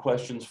important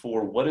questions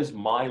for what is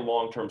my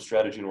long-term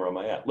strategy and where am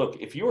I at?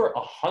 Look, if you're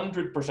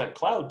 100%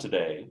 cloud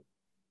today,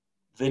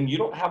 then you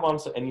don't have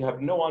and you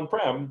have no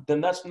on-prem,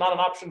 then that's not an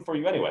option for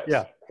you anyways.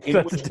 Yeah,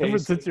 that's a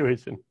different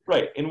situation.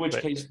 Right, in which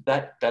case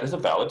that is a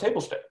valid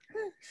table stake.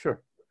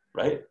 Sure.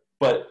 Right?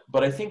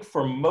 but I think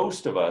for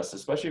most of us,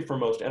 especially for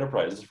most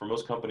enterprises, for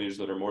most companies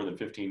that are more than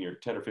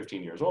 10 or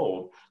 15 years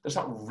old, that's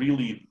not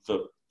really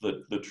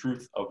the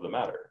truth of the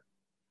matter,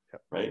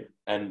 right?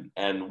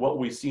 And what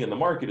we see in the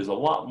market is a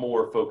lot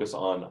more focus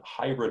on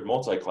hybrid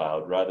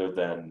multi-cloud rather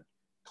than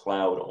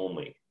cloud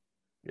only.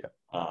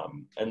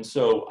 And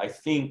so I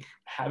think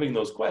having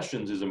those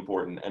questions is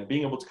important, and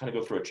being able to kind of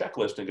go through a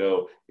checklist and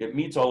go, it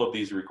meets all of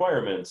these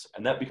requirements,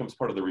 and that becomes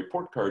part of the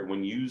report card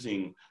when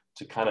using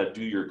to kind of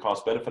do your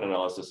cost benefit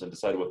analysis and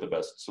decide what the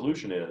best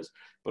solution is.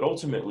 But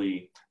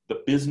ultimately,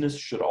 the business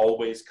should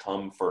always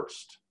come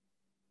first.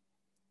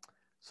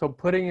 So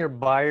putting your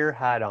buyer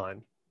hat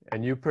on,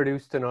 and you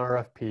produced an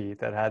RFP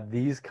that had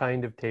these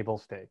kind of table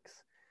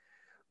stakes,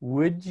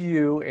 would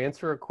you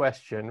answer a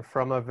question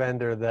from a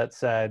vendor that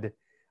said,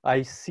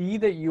 I see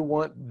that you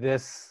want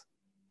this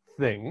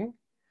thing.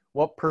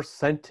 What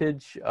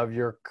percentage of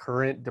your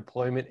current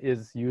deployment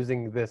is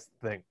using this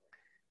thing?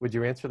 Would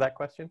you answer that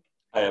question?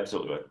 I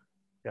absolutely would.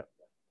 Yeah.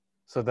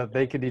 So that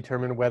they could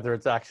determine whether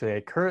it's actually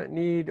a current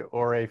need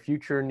or a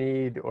future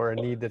need or a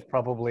need that's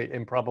probably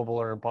improbable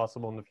or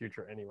impossible in the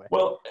future anyway.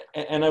 Well,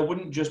 and I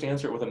wouldn't just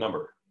answer it with a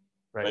number.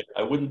 Right.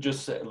 I wouldn't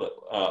just say, look,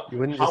 you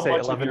wouldn't how just say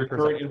much 11%. of your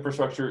current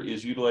infrastructure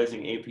is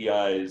utilizing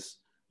APIs,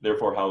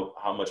 therefore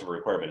how much of a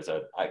requirement is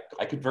that?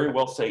 I could very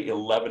well say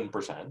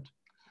 11%,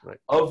 right,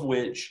 of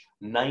which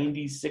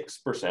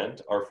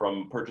 96% are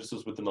from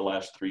purchases within the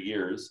last 3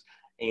 years.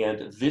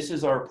 And this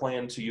is our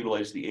plan to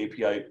utilize the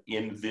API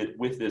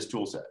with this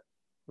tool set.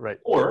 Right.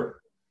 Or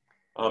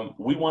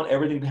we want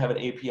everything to have an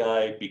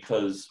API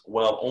because,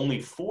 while only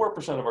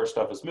 4% of our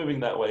stuff is moving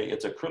that way,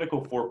 it's a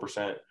critical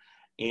 4%.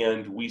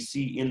 And we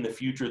see in the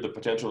future the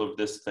potential of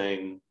this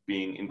thing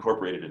being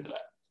incorporated into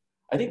that.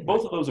 I think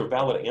both of those are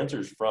valid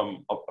answers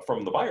from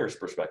the buyer's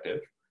perspective.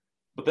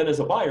 But then as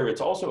a buyer,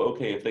 it's also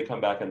okay if they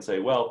come back and say,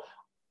 well,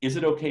 is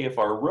it okay if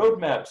our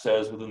roadmap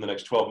says within the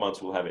next 12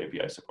 months we'll have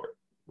API support?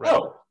 Right.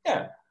 Oh,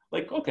 yeah.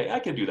 Like, okay, I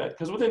can do that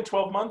because within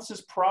 12 months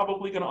is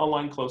probably going to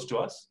align close to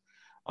us.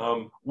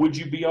 Would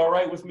you be all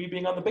right with me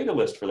being on the beta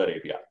list for that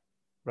API?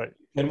 Right.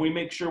 Can we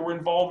make sure we're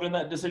involved in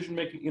that decision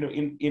making,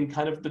 in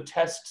kind of the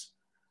test,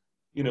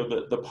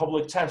 the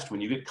public test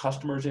when you get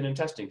customers in and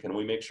testing? Can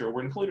we make sure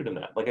we're included in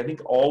that? Like, I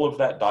think all of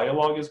that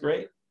dialogue is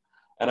great.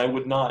 And I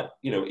would not,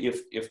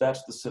 if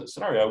that's the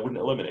scenario, I wouldn't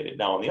eliminate it.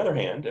 Now, on the other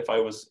hand, if I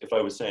was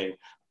saying,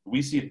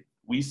 we see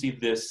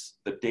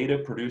the data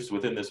produced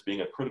within this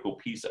being a critical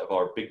piece of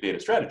our big data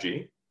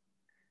strategy,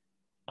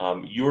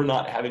 you're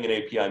not having an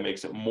API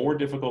makes it more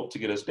difficult to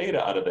get us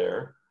data out of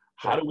there.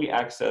 How do we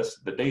access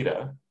the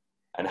data?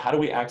 And how do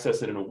we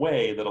access it in a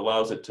way that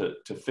allows it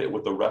to fit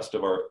with the rest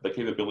of the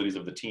capabilities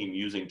of the team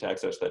using to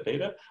access that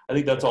data? I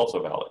think that's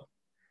also valid.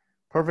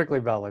 Perfectly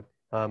valid.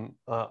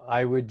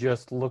 I would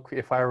just look,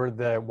 if I were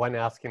the one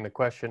asking the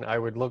question, I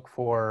would look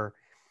for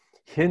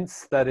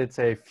hints that it's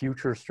a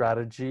future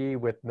strategy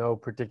with no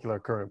particular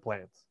current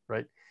plans,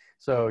 right?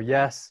 So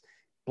yes,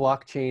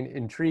 blockchain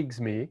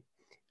intrigues me.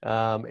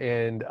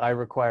 And I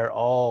require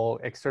all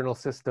external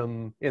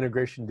system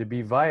integration to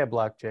be via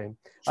blockchain.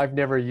 I've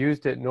never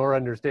used it nor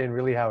understand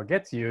really how it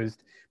gets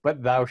used,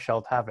 but thou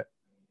shalt have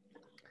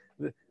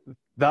it.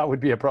 That would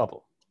be a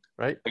problem,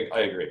 right? I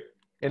agree.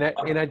 And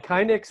I'd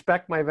kind of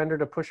expect my vendor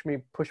to push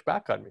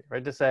back on me,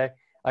 right? To say,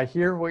 I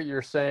hear what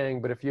you're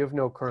saying, but if you have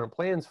no current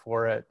plans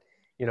for it,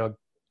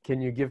 can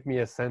you give me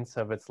a sense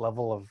of its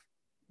level of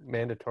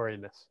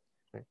mandatoriness?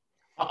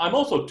 I'm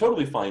also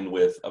totally fine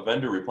with a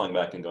vendor replying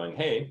back and going,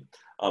 hey,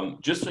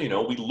 just so you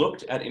know, we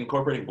looked at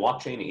incorporating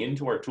blockchain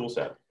into our tool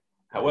set.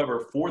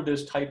 However, for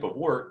this type of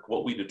work,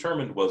 what we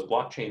determined was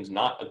blockchain's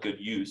not a good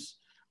use.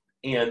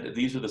 And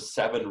these are the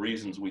 7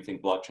 reasons we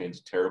think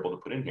blockchain's terrible to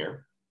put in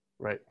here.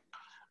 Right.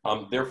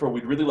 Therefore,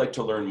 we'd really like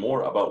to learn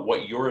more about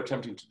what you're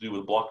attempting to do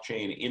with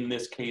blockchain in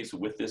this case,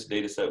 with this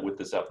data set, with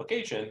this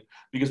application,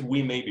 because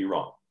we may be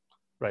wrong.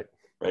 Right.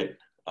 Right.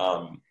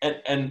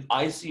 And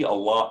I see a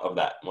lot of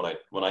that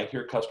when I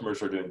hear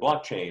customers are doing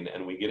blockchain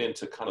and we get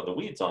into kind of the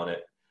weeds on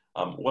it.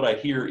 What I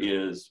hear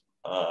is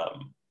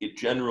it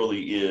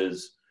generally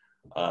is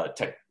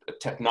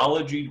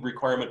technology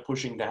requirement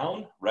pushing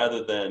down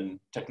rather than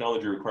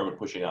technology requirement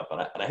pushing up.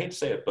 And I hate to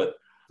say it, but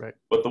right.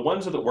 But the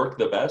ones that work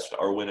the best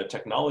are when a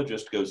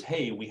technologist goes,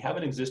 hey, we have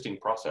an existing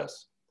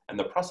process, and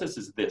the process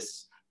is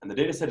this, and the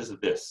data set is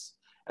this.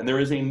 And there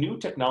is a new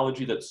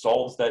technology that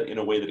solves that in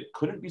a way that it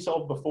couldn't be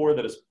solved before,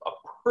 that is a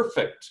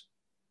perfect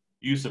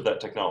use of that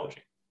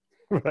technology.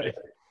 Right.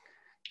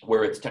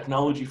 Where it's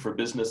technology for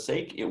business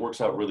sake, it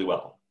works out really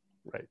well.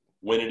 Right.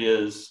 When it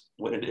is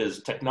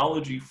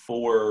technology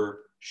for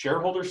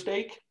shareholder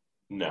stake,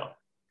 no.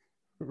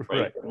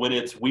 Right. When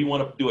it's, we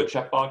want to do a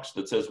checkbox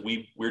that says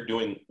we're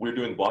doing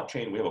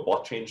blockchain, we have a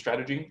blockchain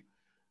strategy.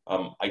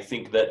 I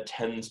think that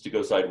tends to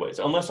go sideways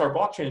unless our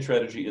blockchain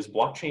strategy is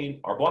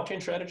blockchain. Our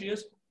blockchain strategy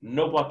is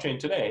no blockchain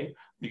today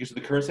because the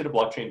current state of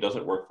blockchain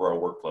doesn't work for our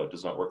workflow,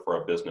 does not work for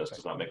our business,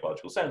 does not make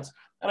logical sense.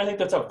 And I think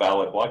that's a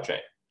valid blockchain.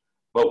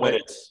 But when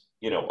it's,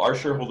 our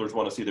shareholders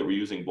want to see that we're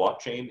using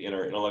blockchain in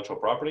our intellectual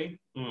property,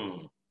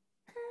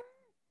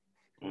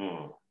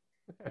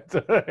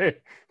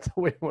 It's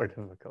way more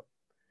difficult.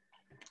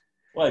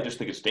 Well, I just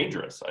think it's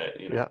dangerous. I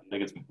Yeah.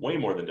 think it's way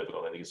more than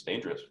difficult. I think it's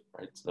dangerous,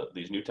 right? So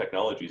these new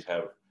technologies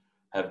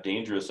have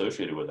danger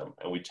associated with them,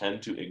 and we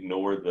tend to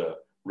ignore the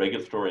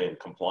regulatory and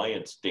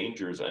compliance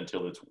dangers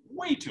until it's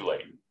way too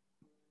late,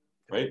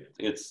 right?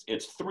 It's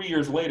 3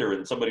 years later,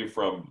 and somebody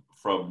from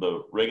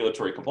the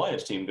regulatory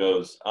compliance team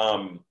goes,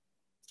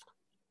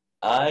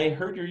 "I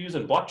heard you're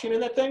using blockchain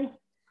in that thing.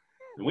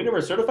 We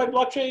never certified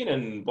blockchain,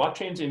 and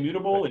blockchain's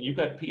immutable, and you've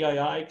got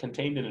PII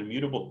contained in an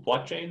immutable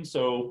blockchain,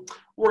 so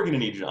we're going to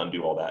need you to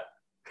undo all that."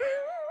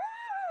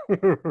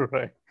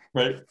 Right.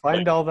 Right?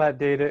 Find all that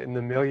data in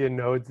the million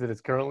nodes that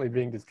it's currently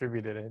being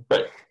distributed in.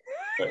 Right.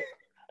 Right.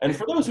 And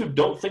for those who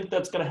don't think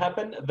that's going to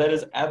happen, that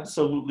is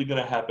absolutely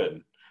going to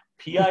happen.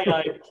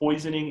 PII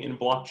poisoning in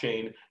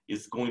blockchain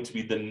is going to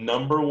be the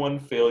 #1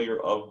 failure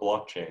of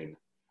blockchain.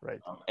 Right.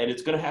 And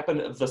it's going to happen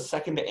the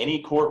second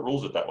any court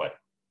rules it that way.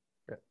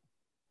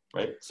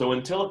 Right. So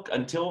until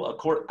a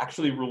court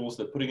actually rules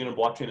that putting it in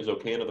blockchain is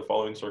okay under the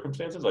following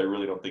circumstances, I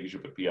really don't think you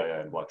should put PII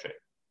in blockchain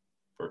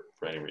for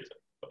any reason.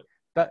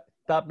 But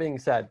that being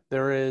said,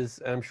 there is,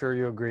 I'm sure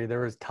you agree,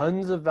 there is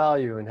tons of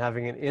value in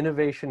having an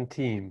innovation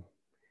team,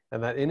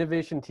 and that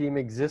innovation team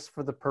exists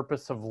for the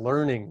purpose of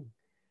learning.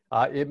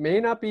 It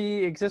may not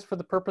exist for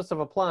the purpose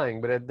of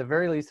applying, but at the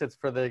very least, it's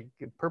for the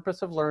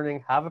purpose of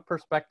learning. Have a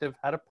perspective,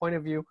 have a point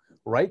of view,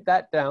 write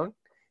that down,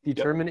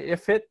 determine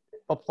if it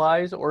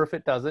applies or if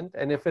it doesn't,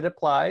 and if it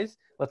applies,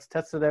 let's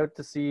test it out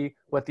to see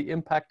what the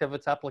impact of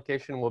its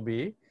application will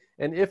be.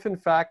 And if in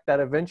fact that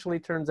eventually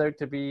turns out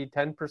to be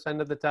 10%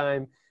 of the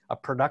time a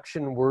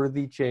production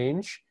worthy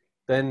change,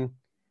 then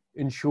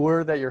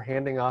ensure that you're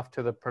handing off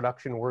to the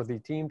production worthy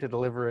team to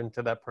deliver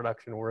into that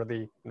production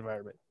worthy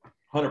environment.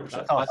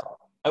 100%. Awesome.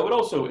 I would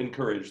also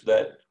encourage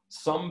that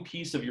some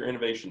piece of your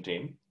innovation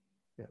team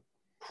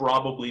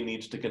probably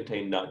needs to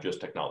contain not just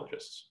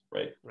technologists,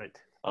 right? Right.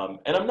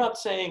 And I'm not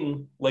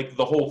saying like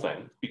the whole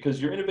thing,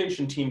 because your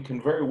innovation team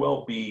can very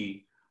well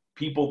be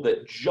people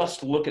that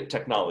just look at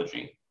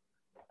technology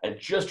and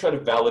just try to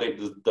validate,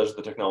 does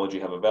the technology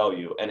have a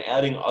value? And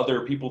adding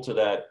other people to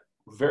that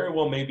very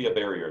well may be a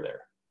barrier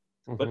there.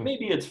 Mm-hmm. But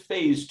maybe it's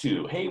phase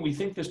 2. Hey, we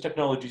think this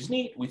technology is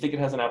neat. We think it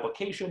has an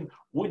application.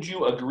 Would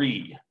you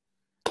agree?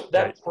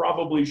 That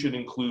probably should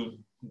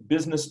include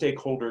business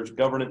stakeholders,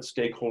 governance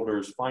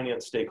stakeholders,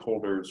 finance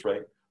stakeholders,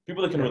 right?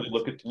 People that can really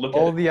look at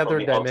all the other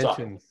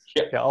dimensions.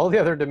 Yeah, all the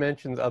other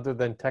dimensions other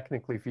than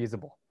technically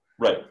feasible.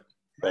 Right,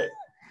 right.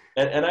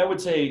 And I would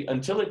say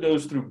until it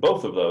goes through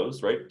both of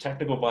those, right,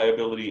 technical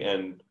viability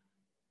and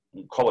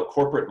call it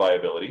corporate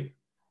viability,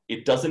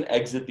 it doesn't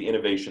exit the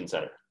innovation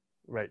center.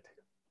 Right.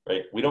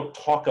 Right. We don't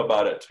talk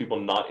about it to people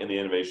not in the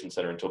innovation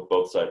center until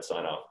both sides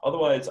sign off.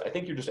 Otherwise, I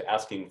think you're just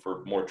asking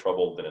for more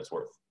trouble than it's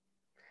worth.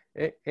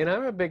 And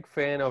I'm a big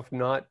fan of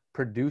not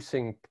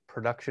producing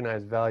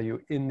productionized value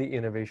in the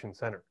innovation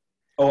center.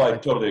 Oh, I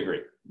totally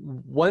agree.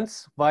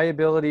 Once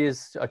viability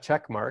is a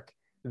check mark,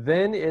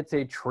 then it's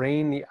a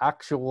train the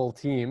actual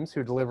teams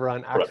who deliver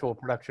on actual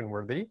production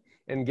worthy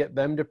and get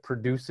them to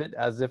produce it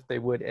as if they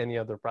would any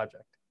other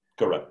project.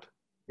 Correct.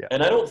 Yeah.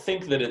 And I don't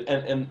think that it,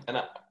 and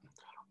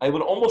I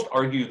would almost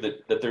argue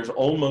that there's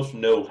almost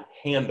no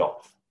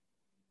handoff.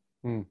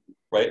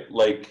 Right?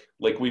 Like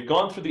we've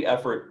gone through the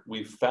effort,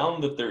 we've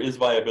found that there is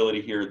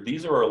viability here.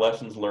 These are our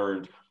lessons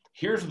learned.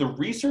 Here's the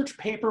research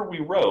paper we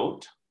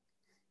wrote.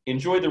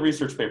 Enjoy the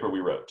research paper we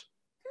wrote.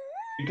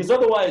 Because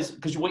otherwise,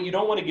 because what you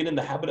don't want to get in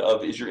the habit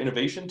of is your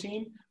innovation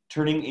team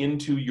turning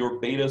into your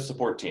beta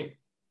support team.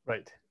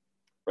 Right.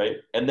 Right?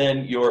 And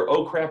then your,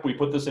 oh crap, we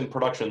put this in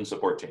production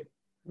support team.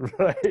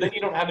 Right. Then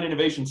you don't have an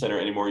innovation center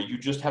anymore. You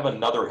just have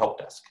another help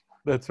desk.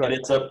 That's right.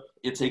 And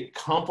it's a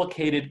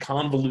complicated,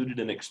 convoluted,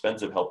 and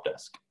expensive help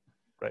desk.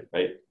 Right.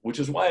 Right. Which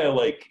is why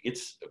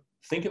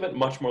think of it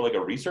much more like a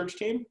research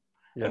team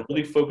and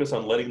really focus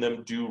on letting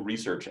them do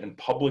research and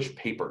publish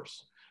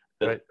papers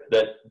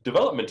that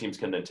development teams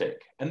can then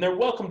take. And they're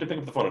welcome to pick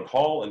up the phone and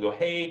call and go,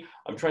 hey,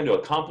 I'm trying to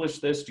accomplish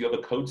this. Do you have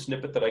a code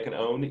snippet that I can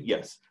own?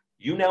 Yes.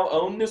 You now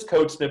own this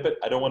code snippet.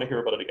 I don't want to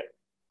hear about it again.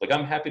 Like,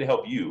 I'm happy to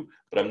help you,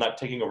 but I'm not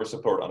taking over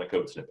support on a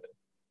code snippet.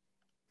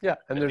 Yeah,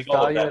 and there's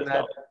value in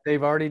that.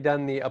 They've already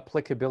done the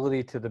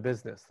applicability to the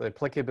business, the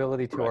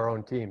applicability to our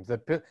own teams,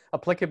 the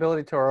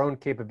applicability to our own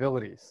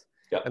capabilities.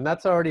 Yeah. And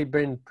that's already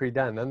been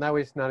pre-done. And that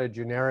way it's not a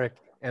generic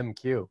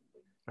MQ.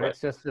 Right?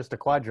 It's just a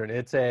quadrant.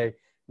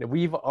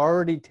 We've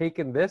already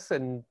taken this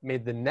and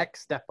made the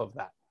next step of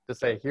that to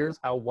say, here's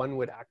how one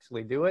would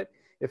actually do it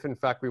if in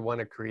fact we want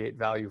to create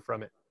value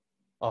from it.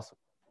 Awesome.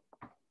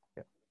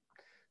 Yeah.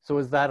 So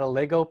is that a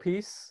Lego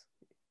piece?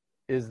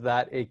 Is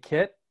that a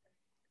kit?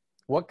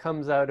 What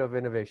comes out of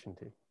innovation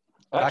team?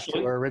 Back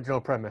to our original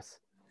premise.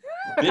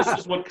 This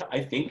is what I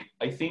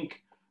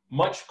think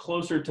much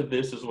closer to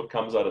this is what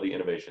comes out of the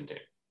innovation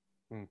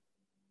team.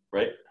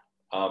 Right?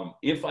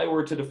 If I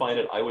were to define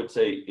it, I would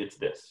say it's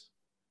this.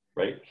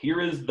 Right? Here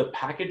is the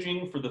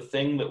packaging for the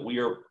thing that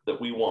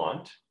we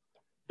want.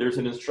 There's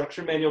an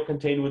instruction manual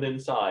contained within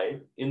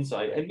inside,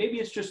 and maybe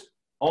it's just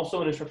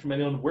also an instruction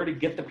manual on where to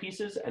get the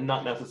pieces and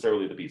not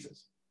necessarily the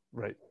pieces.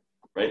 Right.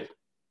 right?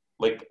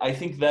 Like, I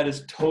think that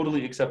is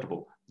totally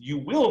acceptable. You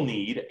will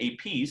need a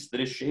piece that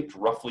is shaped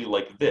roughly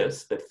like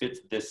this, that fits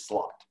this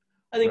slot.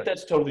 I think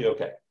that's totally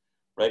okay,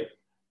 right?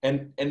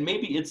 And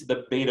maybe it's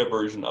the beta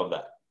version of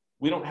that.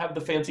 We don't have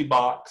the fancy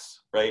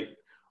box, right?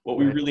 What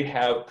we really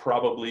have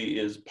probably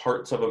is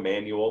parts of a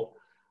manual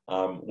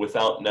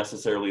without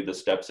necessarily the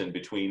steps in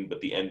between, but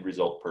the end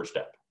result per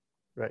step.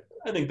 Right.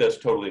 I think that's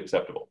totally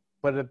acceptable.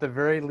 But at the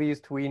very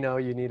least, we know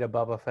you need a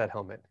Boba Fett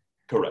helmet.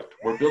 Correct.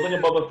 We're building a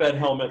Boba Fett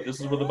helmet.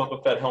 This is where the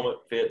Boba Fett helmet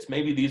fits.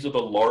 Maybe these are the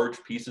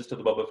large pieces to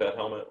the Boba Fett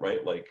helmet,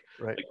 right? Like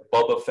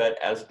Boba Fett,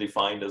 as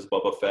defined as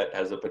Boba Fett,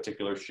 has a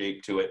particular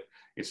shape to it.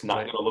 It's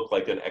not going to look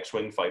like an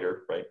X-wing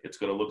fighter, right? It's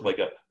going to look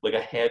like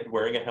a head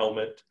wearing a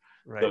helmet.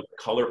 Right. The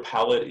color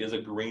palette is a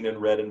green and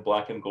red and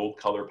black and gold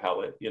color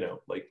palette. You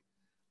know, like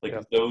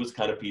those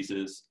kind of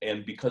pieces.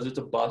 And because it's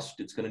a bust,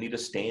 it's going to need a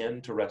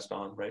stand to rest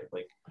on, right?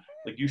 Like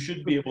you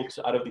should be able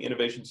to, out of the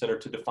Innovation Center,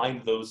 to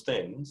define those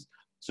things.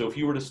 So if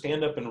you were to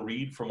stand up and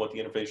read from what the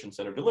Innovation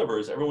Center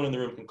delivers, everyone in the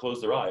room can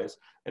close their eyes.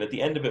 And at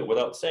the end of it,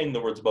 without saying the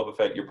words Boba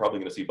Fett, you're probably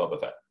going to see Boba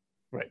Fett.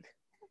 Right.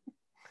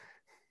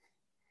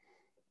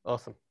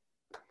 Awesome.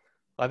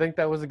 I think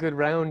that was a good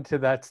round to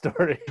that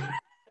story.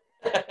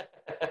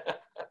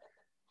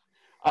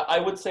 I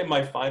would say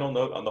my final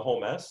note on the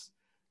whole mess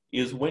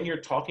is when you're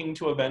talking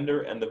to a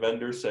vendor and the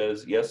vendor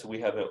says, yes, we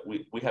have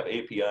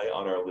API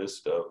on our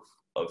list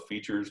of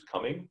features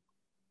coming.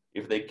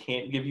 If they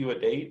can't give you a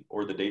date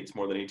or the date's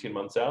more than 18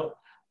 months out,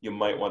 you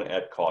might want to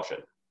add caution.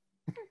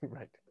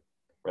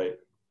 Right.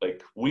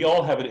 Like, we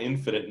all have an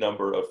infinite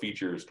number of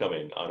features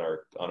coming on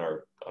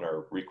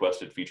our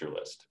requested feature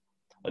list.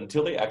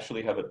 Until they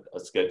actually have a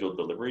scheduled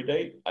delivery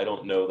date, I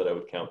don't know that I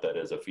would count that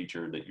as a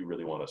feature that you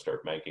really want to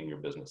start banking your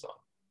business on.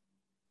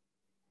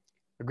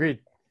 Agreed.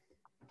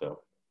 So,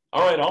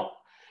 all right,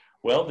 all.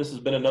 Well, this has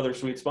been another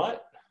Sweet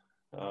Spot.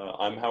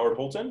 I'm Howard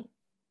Holton.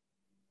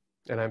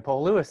 And I'm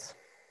Paul Lewis.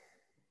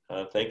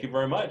 Thank you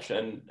very much,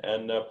 and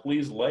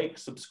please like,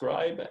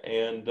 subscribe,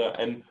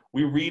 and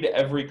we read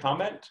every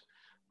comment,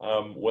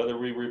 whether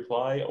we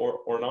reply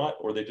or not,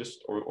 or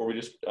we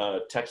just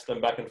text them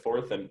back and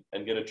forth and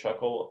get a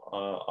chuckle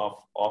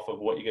off of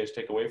what you guys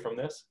take away from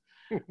this.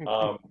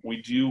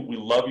 We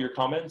love your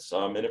comments,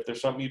 and if there's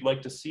something you'd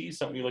like to see,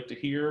 something you'd like to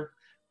hear,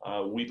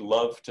 we'd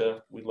love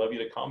you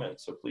to comment.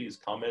 So please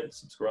comment,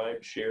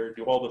 subscribe, share,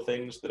 do all the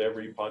things that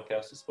every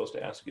podcast is supposed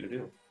to ask you to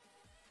do.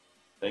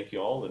 Thank you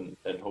all, and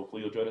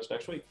hopefully you'll join us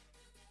next week.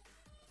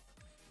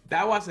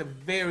 That was a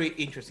very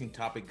interesting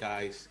topic,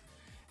 guys.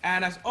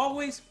 And as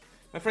always,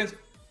 my friends,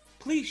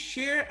 please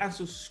share and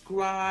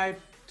subscribe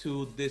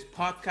to this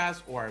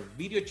podcast or our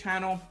video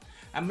channel,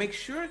 and make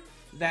sure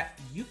that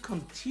you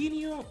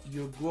continue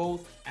your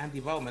growth and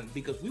development,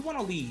 because we want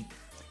to lead,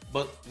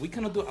 but we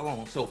cannot do it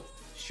alone. So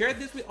share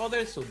this with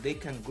others so they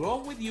can grow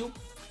with you,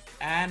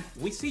 and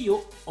we see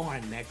you on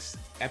our next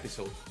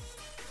episode.